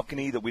the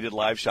balcony that we did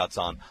live shots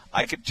on,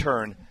 I could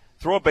turn,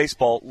 throw a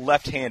baseball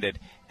left-handed,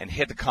 and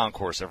hit the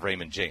concourse of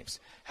Raymond James.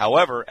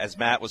 However, as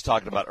Matt was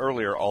talking about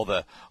earlier, all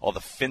the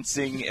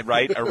fencing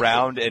right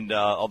around and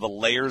all the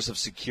layers of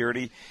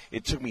security,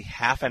 it took me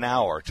half an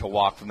hour to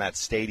walk from that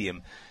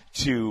stadium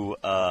to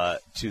the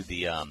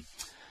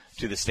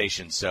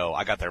station. So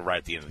I got there right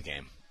at the end of the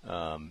game.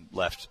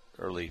 Left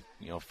early,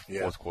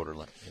 fourth quarter.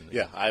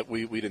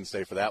 We didn't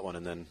stay for that one,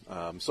 and then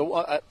I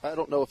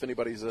don't know if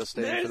anybody's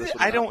staying for this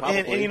one. I don't,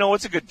 and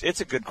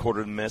it's a good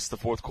quarter to miss, the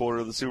fourth quarter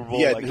of the Super Bowl.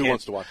 Yeah, who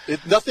wants to watch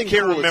it? Nothing.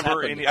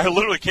 I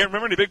literally can't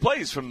remember any big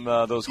plays from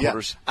those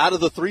quarters. Out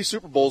of the 3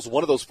 Super Bowls,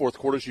 one of those fourth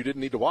quarters you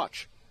didn't need to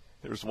watch.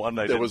 There was one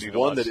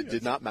that it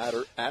did not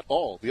matter at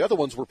all. The other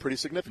ones were pretty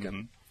significant.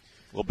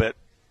 Mm-hmm. A little bit.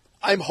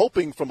 I'm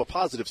hoping, from a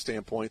positive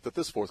standpoint, that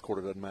this fourth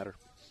quarter doesn't matter.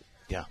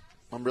 Yeah.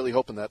 I'm really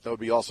hoping that would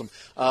be awesome.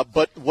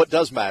 But what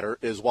does matter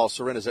is while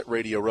Serena's at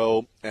Radio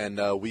Row, and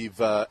we've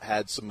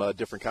had some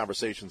different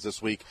conversations this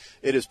week,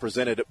 it is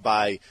presented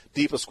by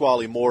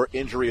DePasquale Moore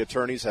Injury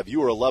Attorneys. Have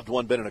you or a loved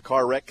one been in a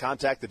car wreck?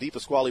 Contact the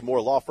DePasquale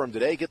Moore Law Firm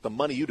today. Get the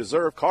money you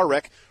deserve. Car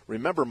wreck.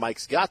 Remember,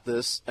 Mike's got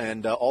this.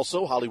 And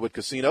also Hollywood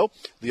Casino.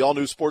 The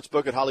all-new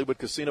sportsbook at Hollywood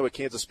Casino at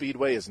Kansas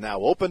Speedway is now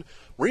open.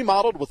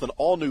 Remodeled with an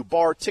all-new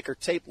bar, ticker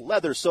tape,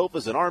 leather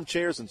sofas, and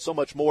armchairs, and so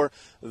much more.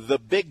 The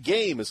big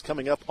game is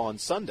coming up on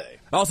Sunday.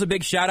 Also,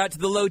 big shout-out to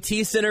the Low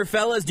T Center,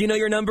 fellas. Do you know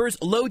your numbers?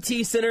 Low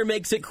T Center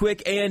makes it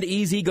quick and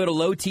easy. Go to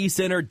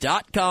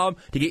lowtcenter.com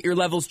to get your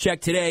levels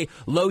checked today.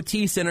 Low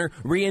T Center,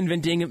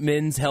 reinventing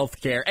men's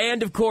healthcare.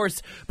 And, of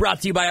course,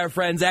 brought to you by our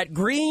friends at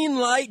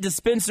Greenlight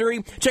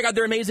Dispensary. Check out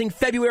their amazing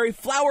February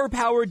Flower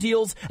Power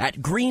deals at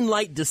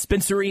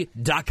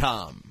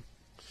greenlightdispensary.com.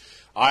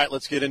 All right,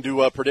 let's get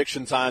into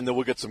prediction time. Then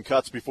we'll get some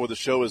cuts before the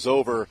show is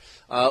over.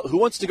 Who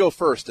wants to go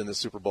first in the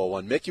Super Bowl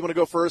one? Mick, you want to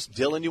go first?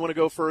 Dylan, you want to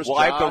go first? Well,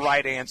 Josh? I have the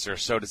right answer,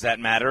 so does that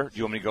matter? Do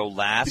you want me to go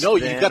last? No,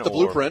 you've got the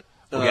blueprint.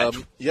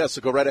 Yeah, so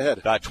go right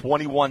ahead.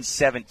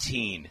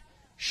 21-17.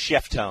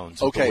 Chef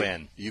Tones with the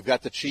win. You've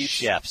got the Chiefs.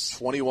 Chefs.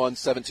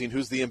 21-17.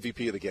 Who's the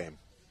MVP of the game?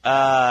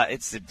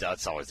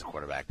 It's always the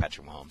quarterback,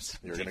 Patrick Mahomes.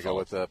 You're going to go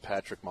with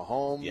Patrick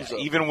Mahomes. Yeah,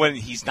 even when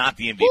he's not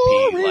the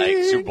MVP,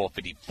 like Super Bowl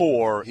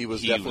 54, he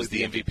was definitely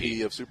the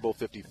MVP of Super Bowl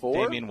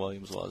 54. Damian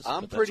Williams was.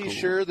 I'm pretty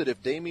sure that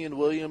if Damian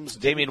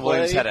Williams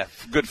had a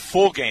good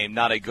full game,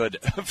 not a good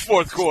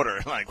fourth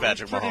quarter like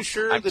Patrick Mahomes. I'm pretty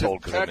sure that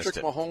if Patrick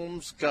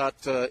Mahomes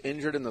got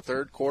injured in the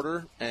third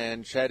quarter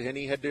and Chad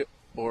Henne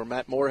or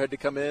Matt Moore had to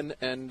come in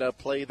and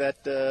play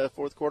that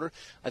fourth quarter,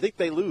 I think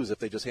they lose if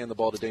they just hand the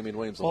ball to Damian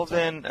Williams. Well,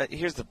 then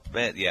here's the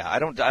I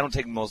don't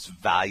take most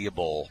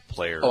valuable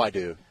player. Oh, I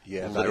do.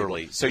 Yeah,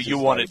 literally. So you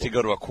want it to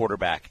go to a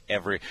quarterback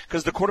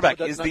because the quarterback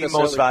is the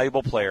most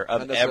valuable player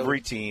of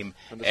every team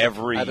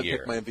every year. I haven't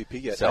picked my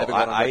MVP yet. So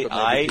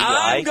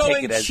I'm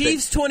going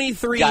Chiefs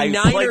 23,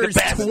 Niners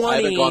 20. I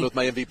haven't gone with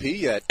my MVP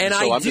yet, and so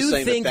I I'm just do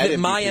saying think that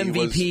my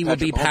MVP will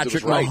be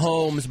Patrick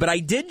Mahomes. But I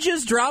did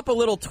just drop a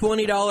little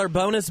 $20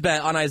 bonus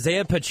bet on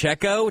Isaiah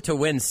Pacheco to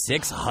win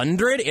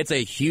 $600. It's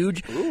a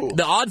huge.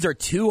 The odds are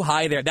too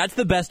high there. That's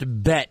the best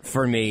bet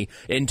for me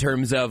in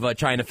terms of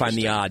trying to find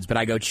the odds. But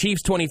I go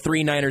Chiefs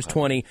 23, Niners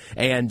 20,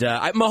 and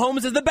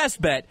Mahomes is the best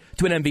bet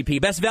to an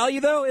MVP. Best value,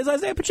 though, is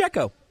Isaiah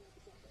Pacheco.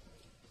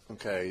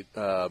 Okay,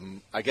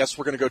 I guess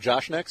we're going to go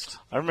Josh next.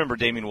 I remember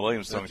Damian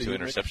Williams throwing 2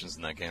 interceptions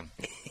in that game.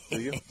 Do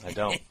you? I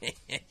don't.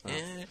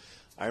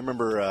 I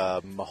remember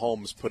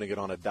Mahomes putting it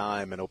on a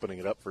dime and opening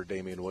it up for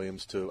Damian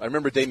Williams, too. I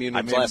remember Damian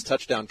Williams' last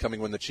touchdown coming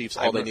when the Chiefs,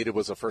 all they needed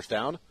was a first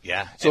down.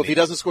 Yeah. So if he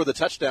doesn't score the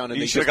touchdown, and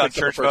he should have got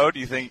church mode,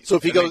 do you think? So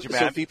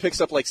if he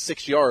picks up like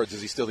 6 yards,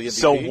 is he still the MVP?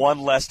 So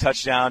one less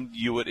touchdown,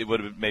 it would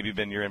have maybe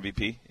been your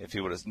MVP if he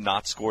would have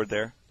not scored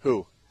there?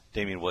 Who?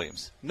 Damian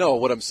Williams. No,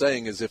 what I'm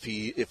saying is if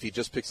he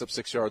just picks up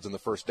 6 yards in the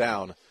first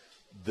down,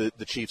 the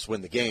Chiefs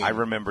win the game. I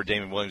remember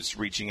Damian Williams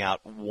reaching out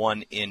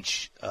 1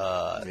 inch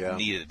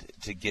needed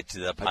to get to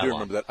the pylon. I do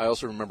remember that. I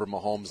also remember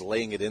Mahomes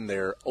laying it in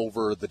there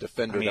over the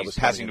defender that was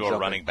passing to a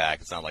running back.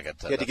 It's not like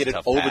he had to get it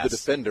over the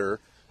defender.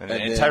 And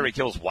Tyreek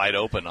Hill's wide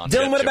open on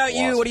Dylan, what about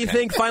you? What do you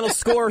think? Final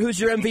score? Who's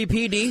your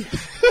MVP, D?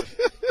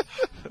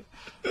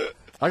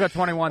 I got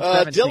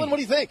 21-17. Dylan, what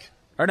do you think?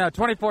 Or no,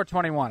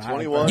 24-21.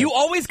 21. You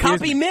always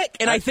copy Mick,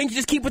 and I think you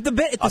just keep with the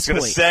bit at this point.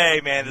 I was going to say,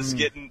 man, this is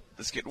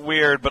getting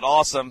weird, but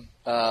awesome.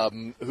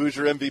 Who's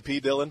your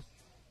MVP, Dylan?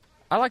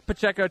 I like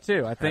Pacheco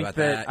too. I think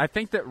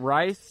that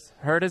Rice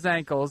hurt his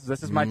ankles.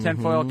 This is my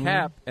tinfoil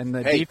cap, and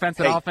the defense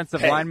and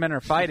offensive linemen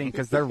are fighting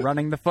because they're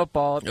running the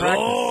football at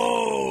practice.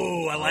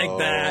 Oh, I like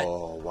that.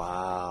 Oh,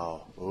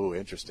 wow. Ooh,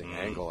 interesting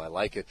angle. I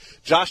like it.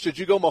 Josh, did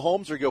you go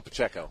Mahomes or go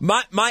Pacheco?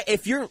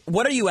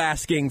 What are you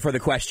asking for the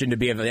question to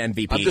be of the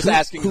MVP? I'm just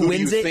asking who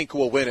you think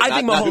will win it. I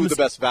think Mahomes. Not who the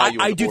best value.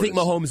 I do think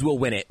Mahomes will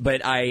win it,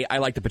 but I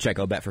like the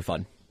Pacheco bet for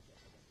fun.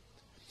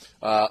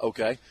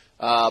 Okay.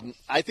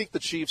 I think the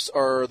Chiefs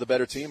are the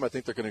better team. I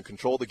think they're going to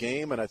control the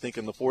game, and I think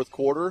in the fourth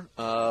quarter,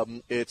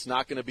 it's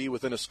not going to be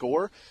within a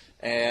score.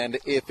 And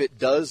if it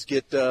does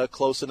get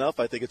close enough,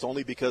 I think it's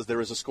only because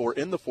there is a score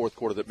in the fourth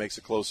quarter that makes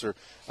it closer.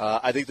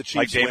 I think the Chiefs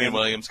like Damian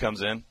Williams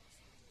comes in.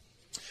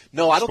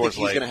 No, I don't think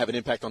he's going to have an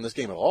impact on this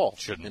game at all.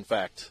 Shouldn't. In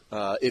fact,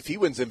 if he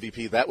wins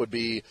MVP, that would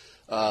be,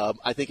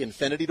 I think,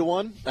 infinity to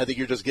one. I think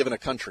you're just given a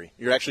country.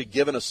 You're actually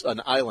given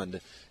an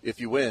island if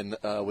you win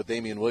with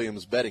Damian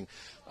Williams betting.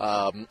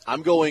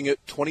 I'm going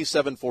at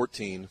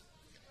 27-14,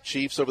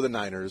 Chiefs over the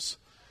Niners.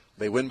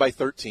 They win by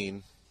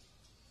 13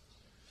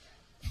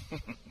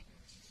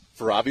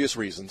 for obvious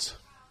reasons.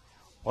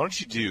 Why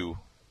don't you do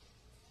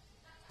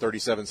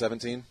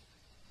 37-17?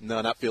 No,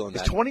 not feeling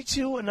that. Is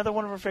 22 another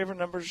one of our favorite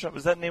numbers?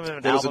 Was that the name of an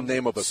album? It was the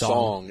name of a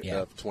song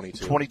of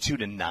 22.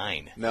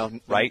 22-9. No,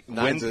 right?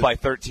 Wins by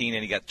 13,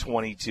 and he got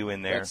 22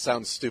 in there. That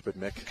sounds stupid,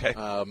 Mick. Okay.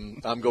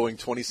 I'm going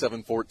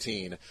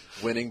 27-14,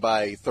 winning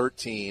by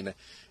 13.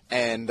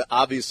 And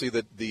obviously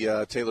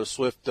the Taylor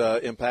Swift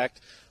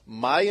impact.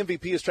 My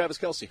MVP is Travis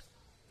Kelce.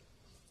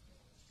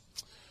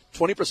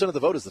 20% of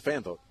the vote is the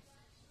fan vote.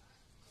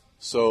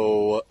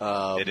 So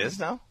it is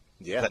now?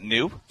 Yeah. Is that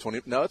new?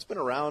 20. No, it's been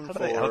around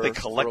how do they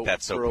collect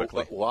that so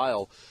quickly? A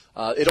while.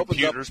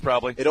 Computers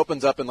probably. It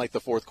opens up in like the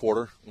fourth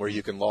quarter where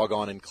you can log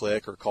on and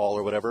click or call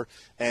or whatever.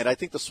 And I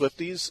think the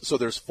Swifties, so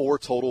there's 4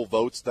 total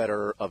votes that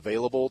are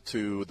available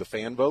to the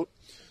fan vote.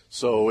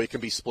 So it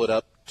can be split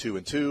up 2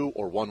 and 2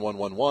 or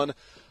 1-1-1-1.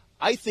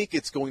 I think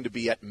it's going to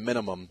be at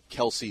minimum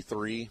Kelce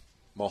 3,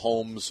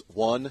 Mahomes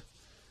 1,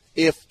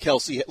 if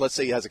Kelce, let's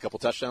say he has a couple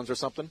touchdowns or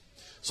something.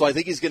 So I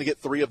think he's going to get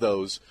 3 of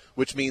those,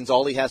 which means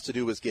all he has to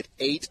do is get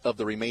 8 of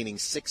the remaining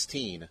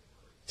 16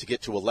 to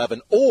get to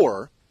 11,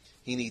 or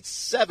he needs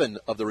 7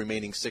 of the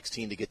remaining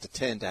 16 to get to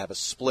 10 to have a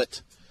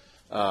split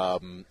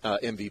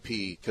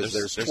MVP because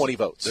there's 20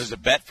 votes. There's a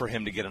bet for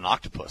him to get an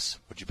octopus.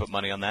 Would you put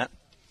money on that?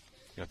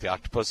 You know what the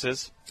octopus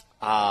is?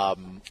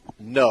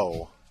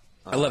 No.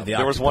 I love the octopus.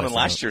 There was one in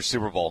last year's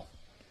Super Bowl.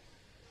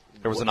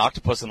 There was an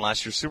octopus in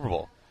last year's Super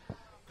Bowl.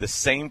 The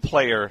same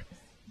player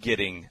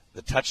getting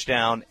the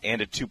touchdown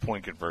and a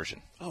 2-point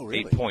conversion. Oh,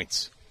 really? 8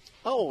 points.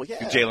 Oh, yeah.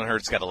 Jalen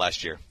Hurts got it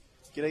last year.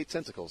 Get 8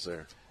 tentacles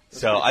there.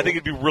 That's so cool. I think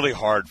it'd be really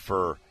hard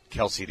for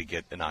Kelce to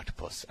get an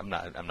octopus. I'm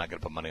not going to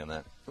put money on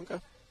that. Okay.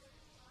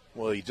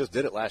 Well, he just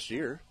did it last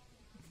year.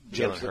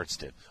 Jalen Hurts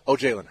did. Oh,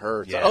 Jalen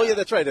Hurts. Yeah. Oh, yeah,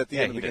 that's right, at the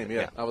end of the game.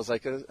 Yeah. I was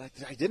like,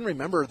 I didn't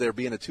remember there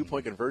being a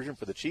 2-point conversion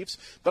for the Chiefs,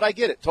 but I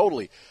get it,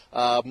 totally.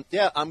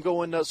 I'm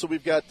going, so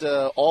we've got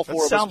all 4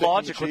 of us. Sound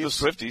logic with the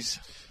Swifties.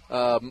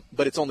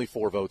 But it's only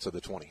 4 votes of the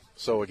 20.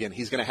 So, again,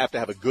 he's going to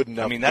have a good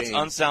enough that's game.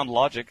 unsound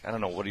logic. I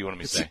don't know. What do you want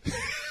me to say?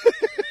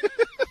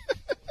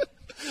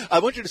 I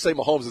want you to say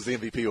Mahomes is the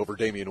MVP over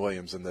Damian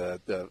Williams in the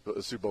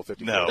Super Bowl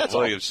 54. No,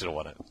 Williams should have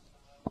won it.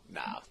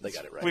 Nah, they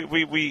got it right.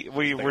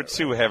 We were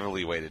too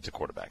heavily weighted to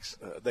quarterbacks.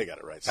 They got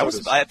it right. So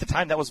at the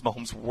time, that was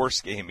Mahomes'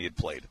 worst game he had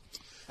played.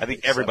 I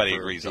think everybody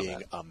agrees on that.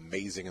 Being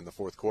amazing in the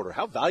fourth quarter.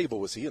 How valuable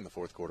was he in the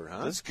fourth quarter,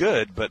 huh? That's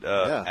good, but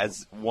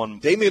as one...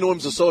 Damian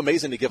Williams was so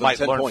amazing to give him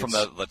 10 points. Might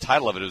learn from the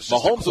title of it. It was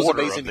just Mahomes was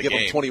amazing to give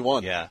him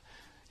 21. Yeah.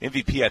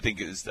 MVP, I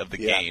think, is of the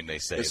game, they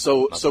say.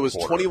 So is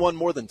 21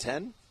 more than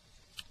 10?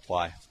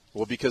 Why?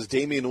 Well, because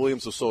Damian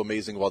Williams was so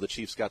amazing while the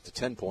Chiefs got to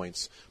 10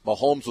 points.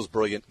 Mahomes was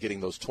brilliant getting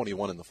those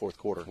 21 in the fourth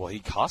quarter. Well, he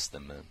cost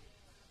them, man.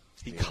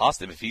 He cost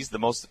them. If he's the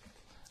most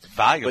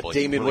valuable, but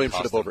Damian Williams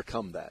should have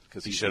overcome that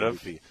because he should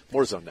have.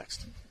 More zone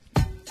next.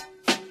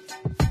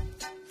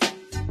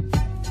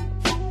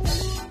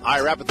 All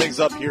right, wrapping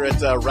things up here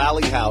at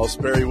Rally House,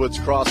 Barry Woods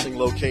Crossing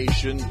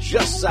location,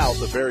 just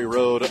south of Barry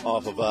Road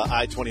off of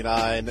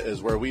I-29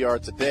 is where we are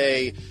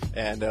today,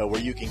 and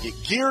where you can get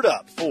geared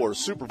up for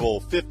Super Bowl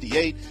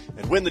 58.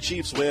 And when the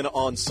Chiefs win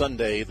on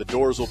Sunday, the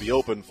doors will be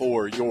open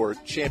for your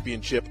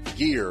championship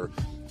gear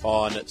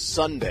on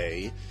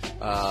Sunday.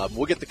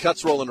 We'll get the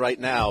cuts rolling right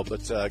now,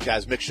 but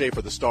guys, Mick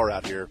Shaffer, the star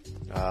out here,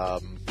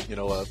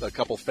 a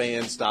couple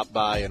fans stopped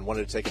by and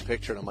wanted to take a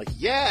picture, and I'm like,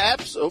 yeah,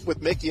 absolutely, with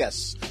Mick,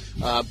 yes.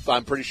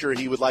 I'm pretty sure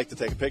he would like to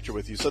take a picture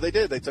with you. So they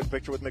did. They took a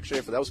picture with Mick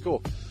Shaffer. That was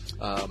cool.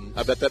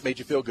 I bet that made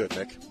you feel good,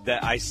 Mick.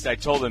 That I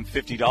told them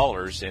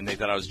 $50, and they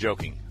thought I was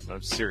joking. But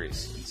I'm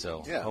serious. And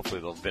so hopefully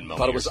they'll Venmo me. I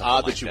thought it was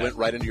odd that you that. Went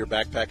right into your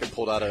backpack and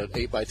pulled out an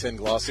 8x10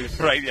 glossy.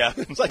 Right, yeah.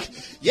 It's like,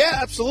 yeah,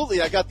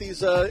 absolutely. I got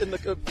these in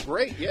the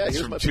great. Yeah, it's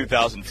here's from my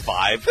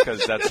 2005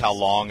 because that's how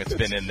long it's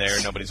been in there.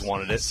 Nobody's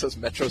wanted it. It says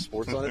Metro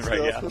Sports on it.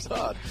 Right, yeah. That's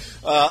odd.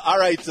 All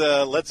right,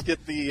 let's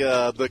get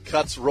the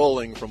cuts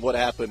rolling from what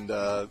happened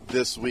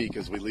this week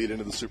as we lead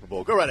into the Super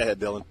Bowl. Go right ahead,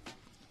 Dylan.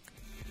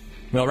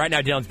 Well, right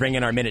now Dylan's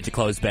bringing our minute to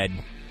close bed.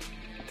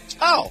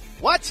 Oh,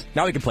 what?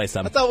 Now we can play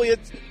some. I thought we had.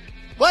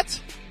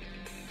 What?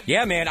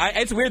 Yeah, man.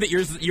 It's weird that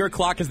your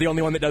clock is the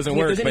only one that doesn't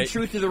work. If there's any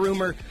truth to the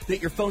rumor that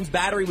your phone's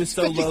battery was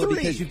so 53. low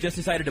because you've just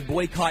decided to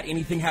boycott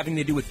anything having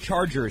to do with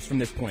Chargers from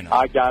this point on.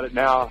 I got it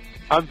now.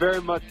 I'm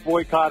very much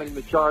boycotting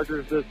the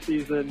Chargers this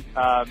season,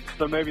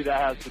 so maybe that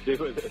has to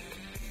do with it.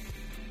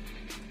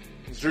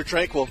 It's Drew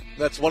Tranquil.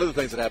 That's one of the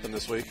things that happened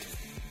this week.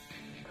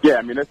 Yeah,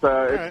 I mean,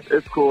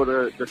 it's cool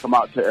to come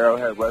out to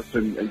Arrowhead West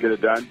and get it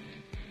done.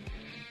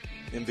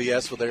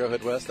 MVS with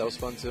Arrowhead West, that was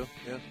fun too.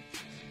 Yeah,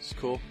 it's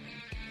cool.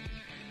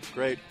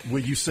 Great.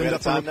 Will you send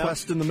up a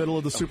request in the middle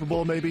of the Super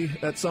Bowl maybe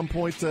at some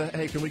point?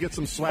 Hey, can we get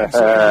some swag in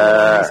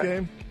this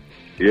game?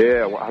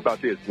 Yeah, well, how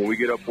about this? When we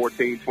get up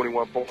 14,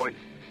 21 points,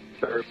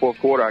 third, fourth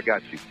quarter, I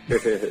got you.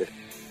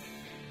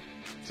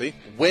 See?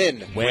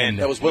 Win.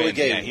 That was Willie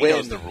Gay. Yeah, he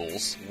knows the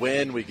rules.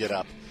 When we get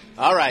up.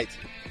 All right.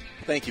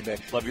 Thank you,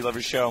 Mick. Love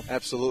your show.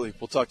 Absolutely.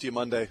 We'll talk to you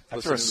Monday.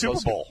 After a Super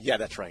Bowl. Yeah,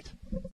 that's right.